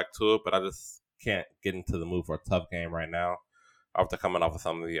I'll come back to it, but I just can't get into the mood for a tough game right now after coming off of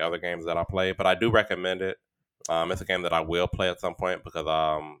some of the other games that I play. But I do recommend it. It's a game that I will play at some point because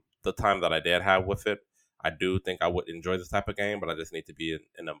the time that I did have with it, I do think I would enjoy this type of game, but I just need to be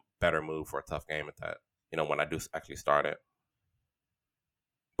in a better mood for a tough game at that, when I do actually start it.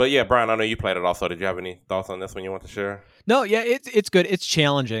 But yeah, Brian, I know you played it also. Did you have any thoughts on this one you want to share? No, yeah, it's good. It's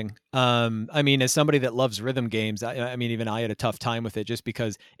challenging. I mean, as somebody that loves rhythm games, I mean, even I had a tough time with it just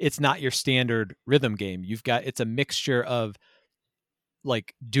because it's not your standard rhythm game. It's a mixture of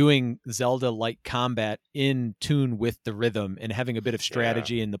like doing Zelda-like combat in tune with the rhythm and having a bit of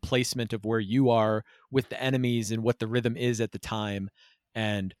strategy in the placement of where you are with the enemies and what the rhythm is at the time.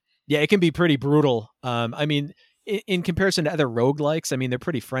 And yeah, it can be pretty brutal. I mean, in comparison to other roguelikes, I mean, they're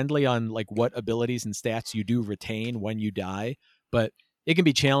pretty friendly on like what abilities and stats you do retain when you die, but it can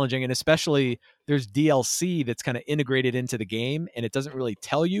be challenging. And especially there's DLC that's kind of integrated into the game, and it doesn't really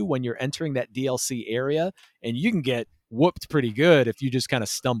tell you when you're entering that DLC area, and you can get whooped pretty good if you just kind of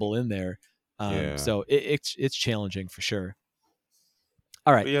stumble in there. So it's challenging for sure.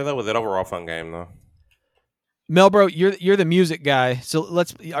 All right. But yeah, that was an overall fun game though. Melbro, you're the music guy, so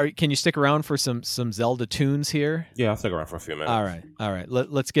can you stick around for some Zelda tunes here? Yeah, I'll stick around for a few minutes. All right.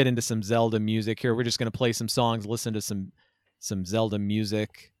 Let's get into some Zelda music here. We're just gonna play some songs, listen to some Zelda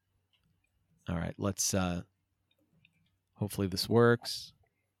music. All right, let's hopefully this works,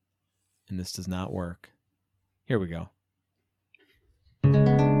 and this does not work. Here we go.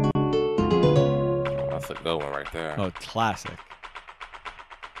 That's a good one right there. Oh, classic.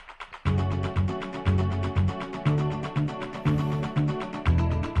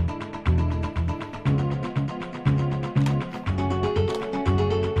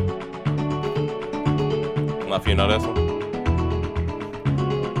 If you know this one.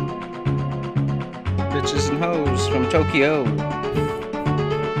 Bitches and Hoes from Tokyo.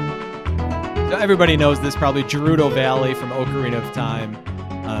 So everybody knows this, probably Gerudo Valley from Ocarina of Time.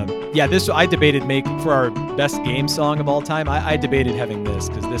 This I debated for our best game song of all time. I debated having this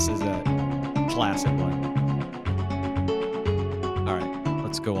because this is a classic one. All right,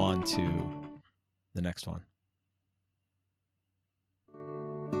 let's go on to the next one.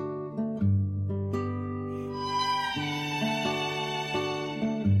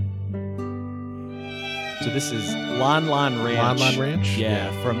 So this is Lon Lon Ranch. Lon Lon Ranch?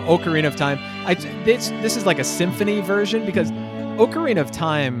 Yeah, from Ocarina of Time. This is like a symphony version because Ocarina of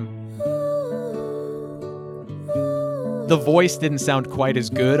Time, the voice didn't sound quite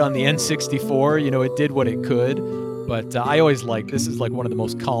as good on the N64. It did what it could, but I always this is like one of the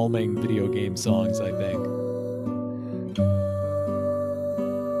most calming video game songs, I think.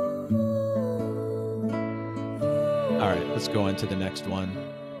 All right, let's go on to the next one.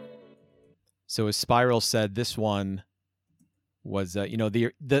 So as Spiral said, this one was,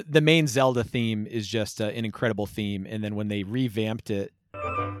 the main Zelda theme is just an incredible theme. And then when they revamped it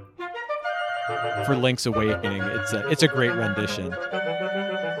for Link's Awakening, it's a great rendition.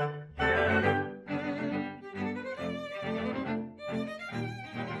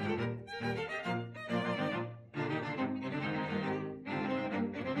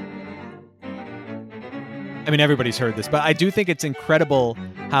 I mean, everybody's heard this, but I do think it's incredible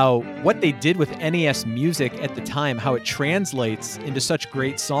how what they did with NES music at the time, how it translates into such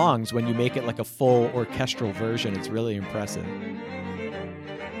great songs when you make it like a full orchestral version. It's really impressive.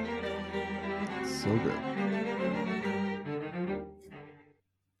 So good.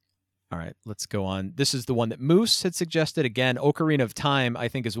 All right, let's go on. This is the one that Moose had suggested. Again, Ocarina of Time, I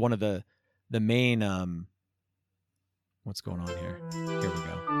think, is one of the main... what's going on here? Here we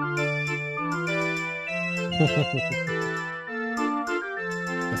go.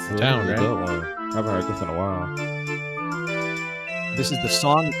 That's the town, right? Good one. I haven't heard this in a while. This is the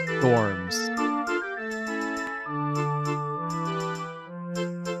Song of Storms.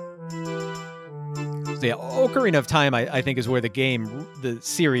 So yeah, Ocarina of Time, I think, is where the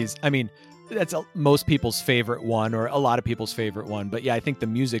series, I mean, that's most people's favorite one, or a lot of people's favorite one. But yeah, I think the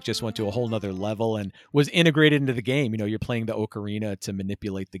music just went to a whole nother level and was integrated into the game. You know, you're playing the ocarina to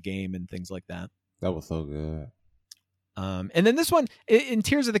manipulate the game and things like that. That was so good. And then this one in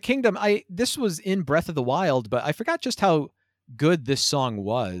Tears of the Kingdom, this was in Breath of the Wild, but I forgot just how good this song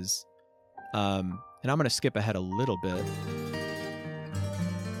was. And I'm going to skip ahead a little bit.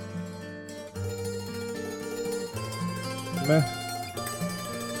 Meh.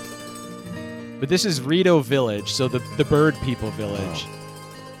 But this is Rito Village, so the bird people village.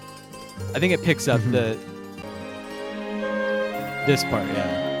 I think it picks up this part,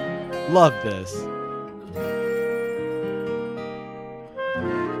 yeah. Love this.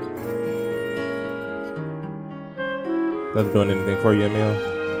 That's doing anything for you, Emil?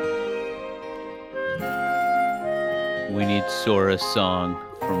 We need Sora's song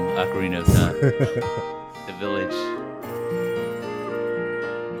from Ocarina of Time. The village.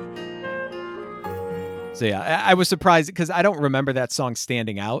 So yeah, I was surprised because I don't remember that song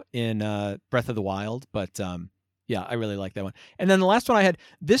standing out in Breath of the Wild, but yeah, I really like that one. And then the last one I had,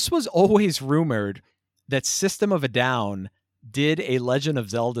 this was always rumored that System of a Down did a Legend of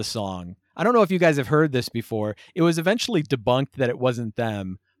Zelda song. I don't know if you guys have heard this before. It was eventually debunked that it wasn't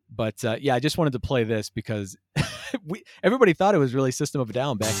them, but yeah, I just wanted to play this because everybody thought it was really System of a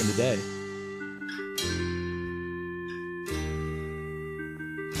Down back in the day.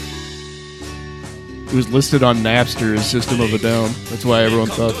 It was listed on Napster as System of a Down. That's why everyone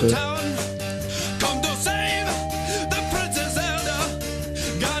thought that.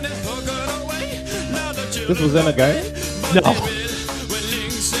 This was in a game? No.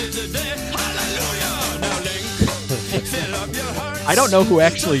 I don't know who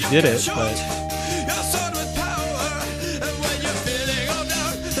actually did it, but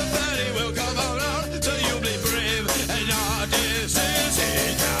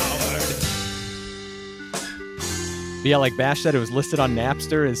yeah, like Bash said, it was listed on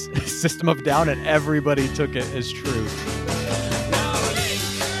Napster as System of a Down, and everybody took it as true.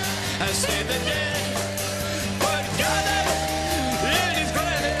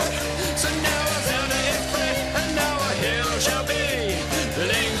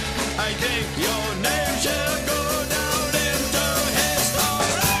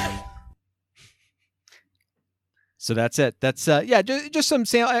 So that's it. That's yeah, just some.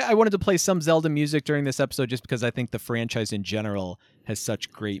 I wanted to play some Zelda music during this episode, just because I think the franchise in general has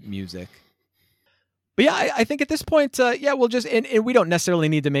such great music. But yeah, I think at this point, yeah, we'll just and we don't necessarily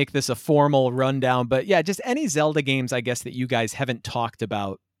need to make this a formal rundown, but yeah, just any Zelda games, I guess, that you guys haven't talked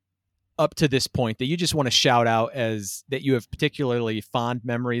about up to this point that you just want to shout out as that you have particularly fond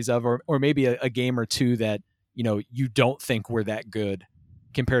memories of, or maybe a game or two that you don't think were that good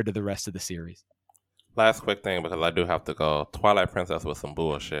compared to the rest of the series. Last quick thing, because I do have to go. Twilight Princess was some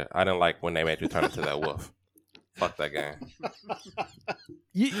bullshit. I didn't like when they made you turn into that wolf. Fuck that game.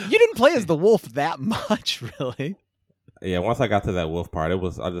 You didn't play as the wolf that much, really. Yeah, once I got to that wolf part,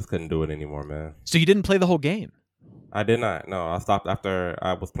 I just couldn't do it anymore, man. So you didn't play the whole game? I did not. No, I stopped after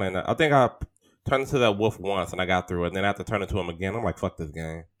I was playing that. I think I turned into that wolf once and I got through it. And then I had to turn into him again. I'm like, fuck this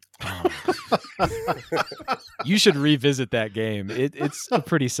game. You should revisit that game. It's a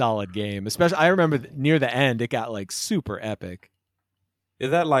pretty solid game. Especially, I remember near the end, it got like super epic.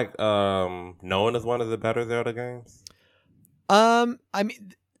 Is that like known as one of the better Zelda games? I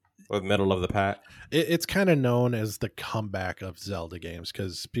mean, or middle of the pack? It's kind of known as the comeback of Zelda games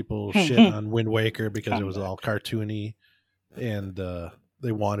because people shit on Wind Waker because it was all cartoony, and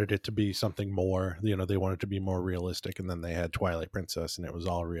they wanted it to be something more. They wanted it to be more realistic, and then they had Twilight Princess, and it was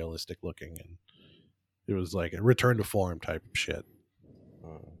all realistic looking, and it was like a return to form type of shit.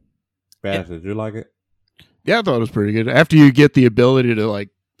 Bash, did you like it? Yeah, I thought it was pretty good. After you get the ability to like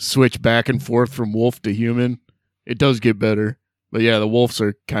switch back and forth from wolf to human, it does get better. But yeah, the wolves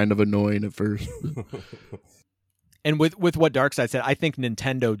are kind of annoying at first. And with what Darkside said, I think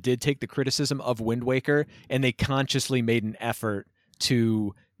Nintendo did take the criticism of Wind Waker, and they consciously made an effort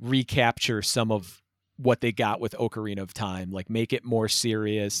to recapture some of what they got with Ocarina of Time, like make it more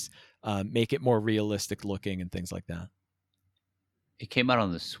serious, make it more realistic looking, and things like that. It came out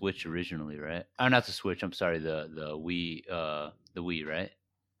on the Switch originally, right? Oh, not the Switch. I'm sorry, the Wii, right?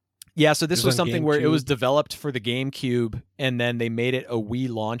 Yeah, so this was on something where it was GameCube. developed for the GameCube, and then they made it a Wii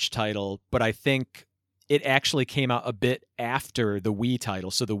launch title, but I think it actually came out a bit after the Wii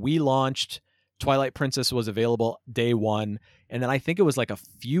title. So the Wii launched, Twilight Princess was available day one, and then I think it was like a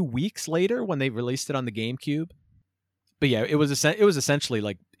few weeks later when they released it on the GameCube. But yeah, it was essentially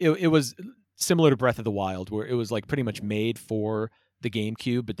like it was similar to Breath of the Wild, where it was like pretty much made for the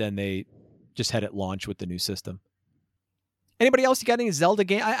GameCube, but then they just had it launch with the new system. Anybody else, you got any Zelda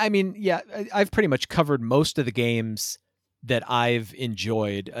game? I mean, yeah, I've pretty much covered most of the games that I've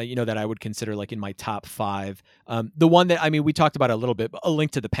enjoyed, that I would consider like in my top 5. The one that, I mean, we talked about it a little bit, but A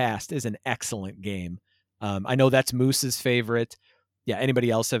Link to the Past is an excellent game. I know that's Moose's favorite. Yeah. Anybody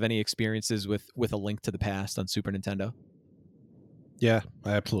else have any experiences with A Link to the Past on Super Nintendo? Yeah,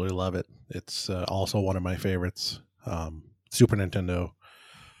 I absolutely love it. It's also one of my favorites. Super Nintendo.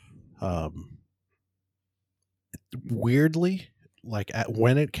 Weirdly, like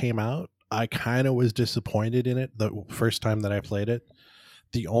when it came out, I kind of was disappointed in it the first time that I played it.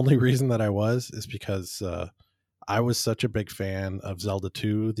 The only reason that I was is because I was such a big fan of Zelda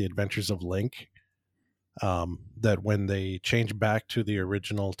 2, The Adventures of Link, that when they changed back to the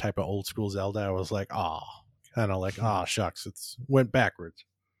original type of old school Zelda, I was like, shucks, it's went backwards.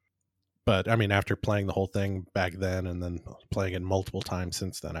 But I mean, after playing the whole thing back then and then playing it multiple times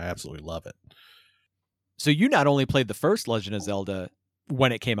since then, I absolutely love it. So you not only played the first Legend of Zelda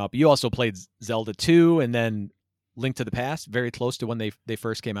when it came out, but you also played Zelda 2 and then Link to the Past, very close to when they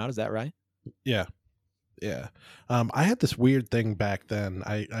first came out. Is that right? Yeah. I had this weird thing back then.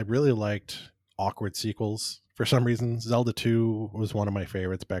 I really liked awkward sequels for some reason. Zelda 2 was one of my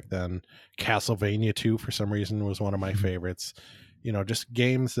favorites back then. Castlevania 2 for some reason was one of my favorites. Just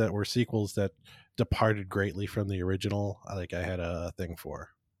games that were sequels that departed greatly from the original. I had a thing for.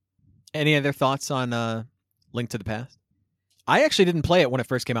 Any other thoughts on Link to the Past? I actually didn't play it when it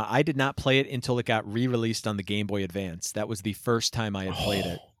first came out. I did not play it until it got re-released on the Game Boy Advance. That was the first time I had played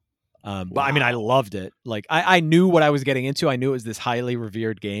it. But I mean, I loved it. Like I knew what I was getting into. I knew it was this highly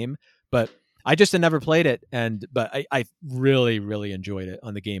revered game, but I just had never played it. But I really, really enjoyed it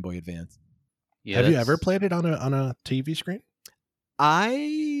on the Game Boy Advance. Yeah, have you ever played it on a TV screen?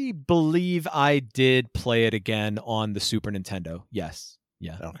 I believe I did play it again on the Super Nintendo. Yes.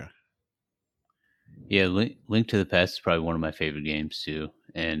 Yeah. Okay. Yeah, Link to the Past is probably one of my favorite games too.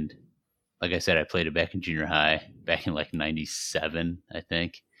 And like I said, I played it back in junior high, back in like 97, I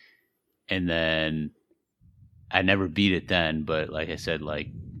think. And then I never beat it then, but like I said, like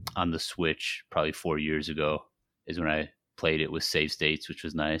on the Switch probably 4 years ago is when I played it with save states, which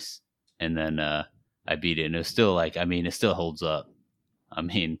was nice. And then I beat it and it was still like, I mean, it still holds up. I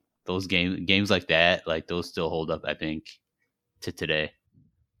mean, those games like that, like those still hold up, I think, to today.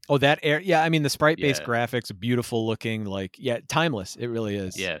 Oh, that air. Yeah, I mean, the sprite-based graphics, beautiful looking, like, yeah, timeless. It really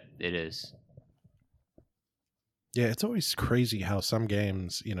is. Yeah, it is. Yeah, it's always crazy how some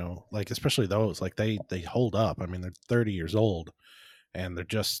games, like especially those, like they hold up. I mean, they're 30 years old and they're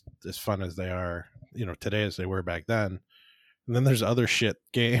just as fun as they are, today as they were back then. And then there's other shit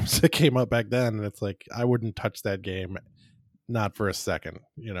games that came up back then and it's like, I wouldn't touch that game, not for a second,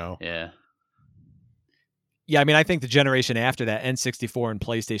 Yeah. Yeah, I mean, I think the generation after that, N64 and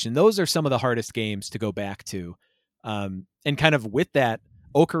PlayStation, those are some of the hardest games to go back to. And kind of with that,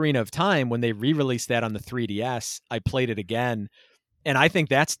 Ocarina of Time, when they re-released that on the 3DS, I played it again. And I think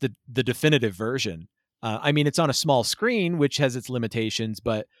that's the definitive version. I mean, it's on a small screen, which has its limitations,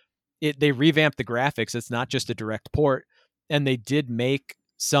 but they revamped the graphics. It's not just a direct port. And they did make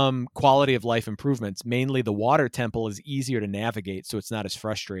some quality of life improvements. Mainly the water temple is easier to navigate, so it's not as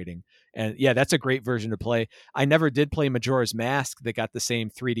frustrating. And yeah, that's a great version to play. I never did play Majora's Mask that got the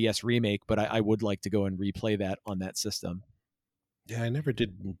same 3DS remake, but I would like to go and replay that on that system. Yeah, I never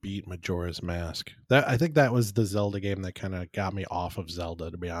did beat Majora's Mask. I think that was the Zelda game that kind of got me off of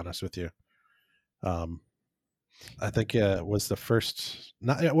Zelda, to be honest with you. I think it was the first.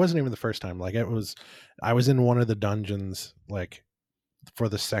 It wasn't even the first time. Like I was in one of the dungeons, like for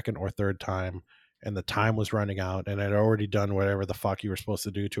the second or third time, and the time was running out, and I'd already done whatever the fuck you were supposed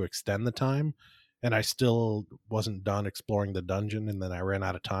to do to extend the time, and I still wasn't done exploring the dungeon, and then I ran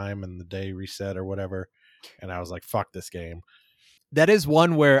out of time, and the day reset or whatever, and I was like, fuck this game. That is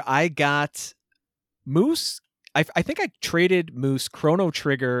one where I got Moose. I think I traded Moose Chrono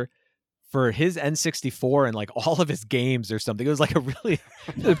Trigger for his N64 and like all of his games or something. It was like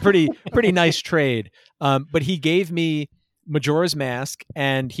a pretty nice trade. But he gave me Majora's Mask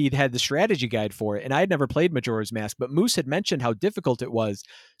and he'd had the strategy guide for it. And I had never played Majora's Mask, but Moose had mentioned how difficult it was.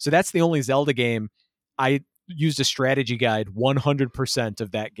 So that's the only Zelda game I used a strategy guide 100%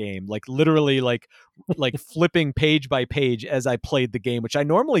 of that game, like literally like flipping page by page as I played the game, which I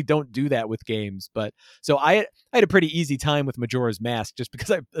normally don't do that with games. But so I had a pretty easy time with Majora's Mask just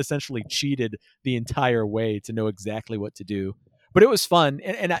because I essentially cheated the entire way to know exactly what to do. But it was fun.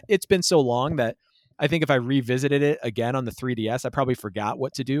 And it's been so long that I think if I revisited it again on the 3DS, I probably forgot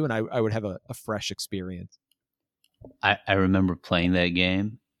what to do and I would have a fresh experience. I remember playing that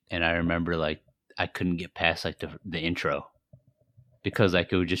game and I remember like I couldn't get past like the intro. because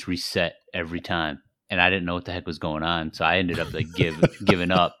like it would just reset every time. And I didn't know what the heck was going on. So I ended up like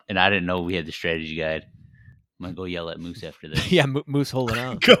giving up, and I didn't know we had the strategy guide. I'm going to go yell at Moose after this. Yeah, Moose holding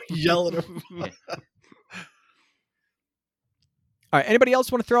on. Go yell at him. Yeah. All right. Anybody else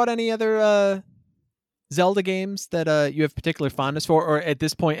want to throw out any other Zelda games that you have particular fondness for? Or at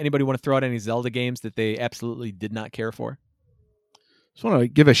this point, anybody want to throw out any Zelda games that they absolutely did not care for? Just want to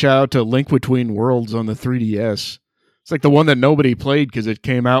give a shout out to Link Between Worlds on the 3DS. It's like the one that nobody played because it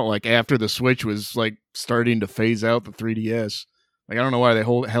came out like after the Switch was like starting to phase out the 3DS. Like I don't know why they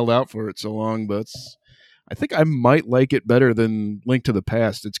held out for it so long, but I think I might like it better than Link to the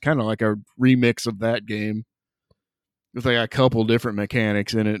Past. It's kind of like a remix of that game with like a couple different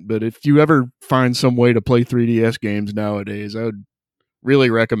mechanics in it. But if you ever find some way to play 3DS games nowadays, I would really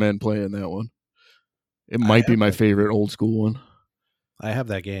recommend playing that one. It might be my favorite old school one. I have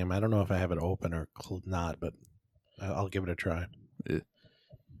that game. I don't know if I have it open or not, but I'll give it a try.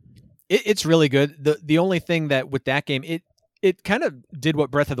 It's really good. The only thing that with that game, it kind of did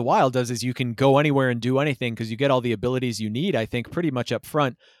what Breath of the Wild does, is you can go anywhere and do anything because you get all the abilities you need, I think, pretty much up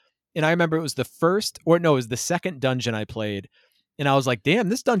front. And I remember it was it was the second dungeon I played. And I was like, damn,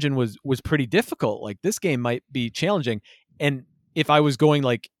 this dungeon was pretty difficult. Like this game might be challenging. And if I was going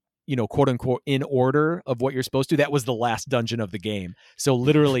like, quote unquote, in order of what you're supposed to, that was the last dungeon of the game. So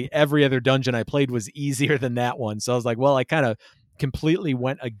literally every other dungeon I played was easier than that one. So I was like, well, I kind of completely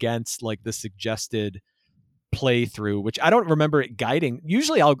went against like the suggested playthrough, which I don't remember it guiding.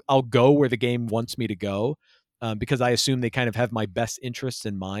 Usually I'll go where the game wants me to go because I assume they kind of have my best interests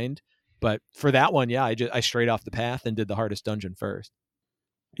in mind. But for that one, yeah, I straight off the path and did the hardest dungeon first.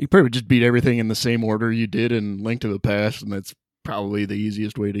 You probably just beat everything in the same order you did in Link to the Past, and that's probably the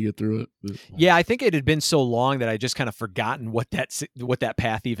easiest way to get through it. But yeah, I think it had been so long that I just kind of forgotten what that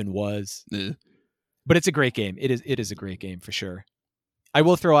path even was. Yeah. But it's a great game. It is a great game for sure. I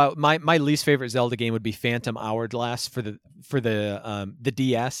will throw out my least favorite Zelda game would be Phantom Hourglass for the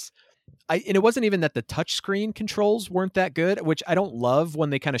DS. And it wasn't even that the touchscreen controls weren't that good, which I don't love when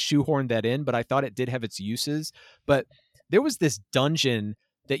they kind of shoehorned that in, but I thought it did have its uses. But there was this dungeon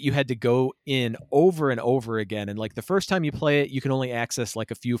that you had to go in over and over again. And like the first time you play it, you can only access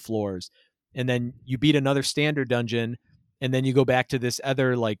like a few floors. And then you beat another standard dungeon. And then you go back to this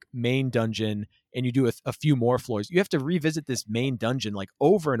other like main dungeon and you do a few more floors. You have to revisit this main dungeon like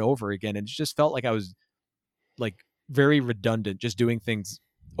over and over again. And it just felt like I was like very redundant, just doing things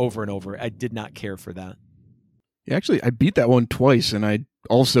over and over. I did not care for that. Yeah, actually, I beat that one twice, and I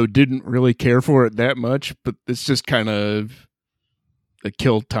also didn't really care for it that much, but it's just kind of a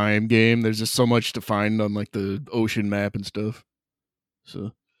kill time game. There's just so much to find on like the ocean map and stuff.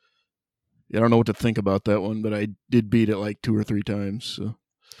 So yeah, I don't know what to think about that one, but I did beat it like 2 or 3 times. So.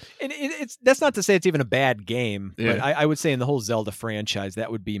 And it's that's not to say it's even a bad game, Yeah. but I would say in the whole Zelda franchise,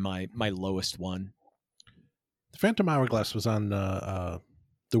 that would be my lowest one. The Phantom Hourglass was on the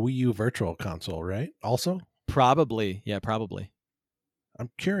Wii U Virtual Console, right? Also? Probably. Yeah, probably. I'm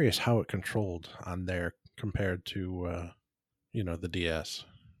curious how it controlled on there compared to, the DS.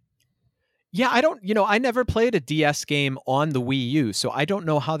 Yeah, I never played a DS game on the Wii U, so I don't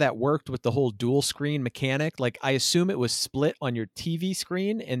know how that worked with the whole dual screen mechanic. Like, I assume it was split on your TV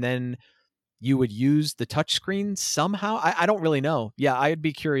screen, and then you would use the touch screen somehow. I don't really know. Yeah, I'd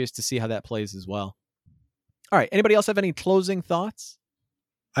be curious to see how that plays as well. All right, anybody else have any closing thoughts?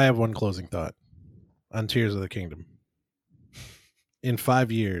 I have one closing thought on Tears of the Kingdom. In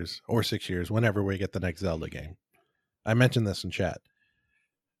 5 years or 6 years, whenever we get the next Zelda game, I mentioned this in chat,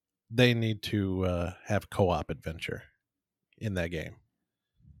 they need to have co-op adventure in that game.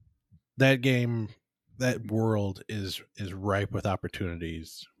 That world is ripe with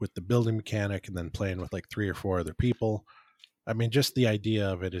opportunities with the building mechanic and then playing with like 3 or 4 other people. I mean, just the idea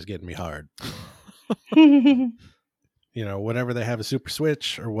of it is getting me hard. Whenever they have a Super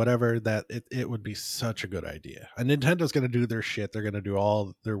Switch or whatever, that it would be such a good idea. And Nintendo's going to do their shit. They're going to do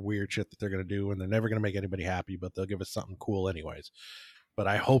all their weird shit that they're going to do, and they're never going to make anybody happy, but they'll give us something cool anyways. But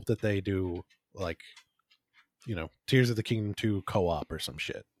I hope that they do like, Tears of the Kingdom 2 co-op or some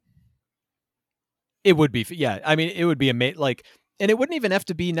shit. It would be, yeah. I mean, it would be amazing. Like, and it wouldn't even have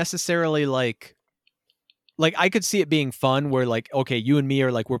to be necessarily like I could see it being fun where like, okay, you and me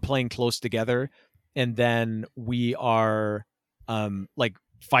are like, we're playing close together. And then we are like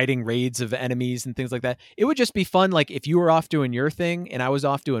fighting raids of enemies and things like that. It would just be fun, like if you were off doing your thing and I was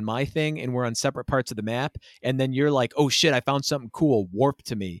off doing my thing and we're on separate parts of the map. And then you're like, oh shit, I found something cool, warp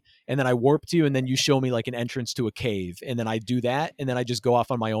to me. And then I warp to you and then you show me like an entrance to a cave. And then I do that. And then I just go off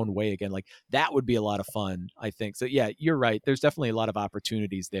on my own way again. Like that would be a lot of fun, I think. So yeah, you're right. There's definitely a lot of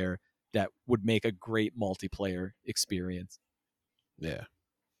opportunities there that would make a great multiplayer experience. Yeah.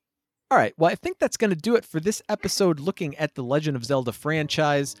 All right. Well, I think that's going to do it for this episode looking at the Legend of Zelda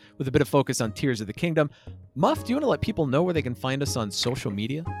franchise with a bit of focus on Tears of the Kingdom. Muff, do you want to let people know where they can find us on social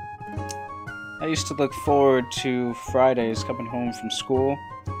media? I used to look forward to Fridays coming home from school,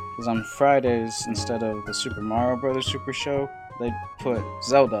 because on Fridays, instead of the Super Mario Brothers Super Show, they put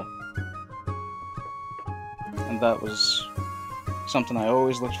Zelda. And that was something I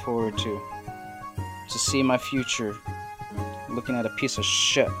always looked forward to see my future looking at a piece of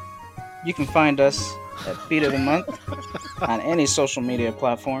shit. You can find us at Beat of the Month on any social media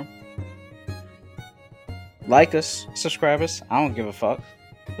platform. Like us, subscribe us, I don't give a fuck.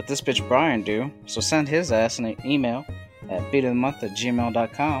 But this bitch Brian do, so send his ass an email at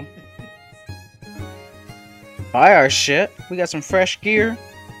beatofthemonth@gmail.com. Buy our shit, we got some fresh gear.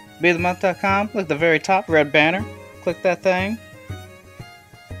 beatofthemonth.com, look at the very top, red banner. Click that thing.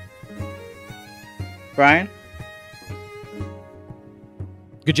 Brian?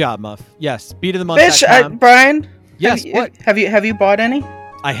 Good job, Muff. Yes, Bitch, beatofthemonth.com. Brian? Yes, what? Have you bought any?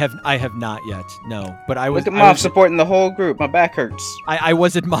 I have not yet. No, but I was. Look at Muff supporting the whole group. My back hurts. I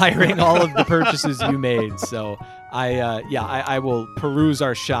was admiring all of the purchases you made, so I will peruse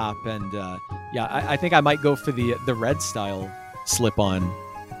our shop, and I think I might go for the red style slip-on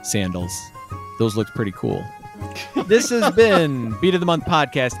sandals. Those look pretty cool. This has been Beat of the Month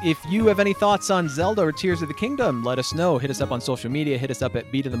Podcast. If you have any thoughts on Zelda or Tears of the Kingdom, let us know. Hit us up on social media. Hit us up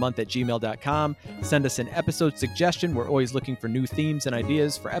at beatofthemonth@gmail.com. Send us an episode suggestion. We're always looking for new themes and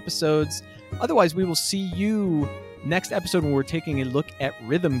ideas for episodes. Otherwise, we will see you next episode when we're taking a look at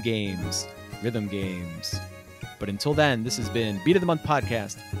rhythm games. But until then, this has been Beat of the Month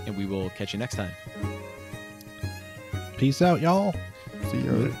Podcast, and we will catch you next time. Peace out, y'all. See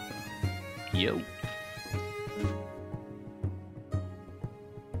you. Yo.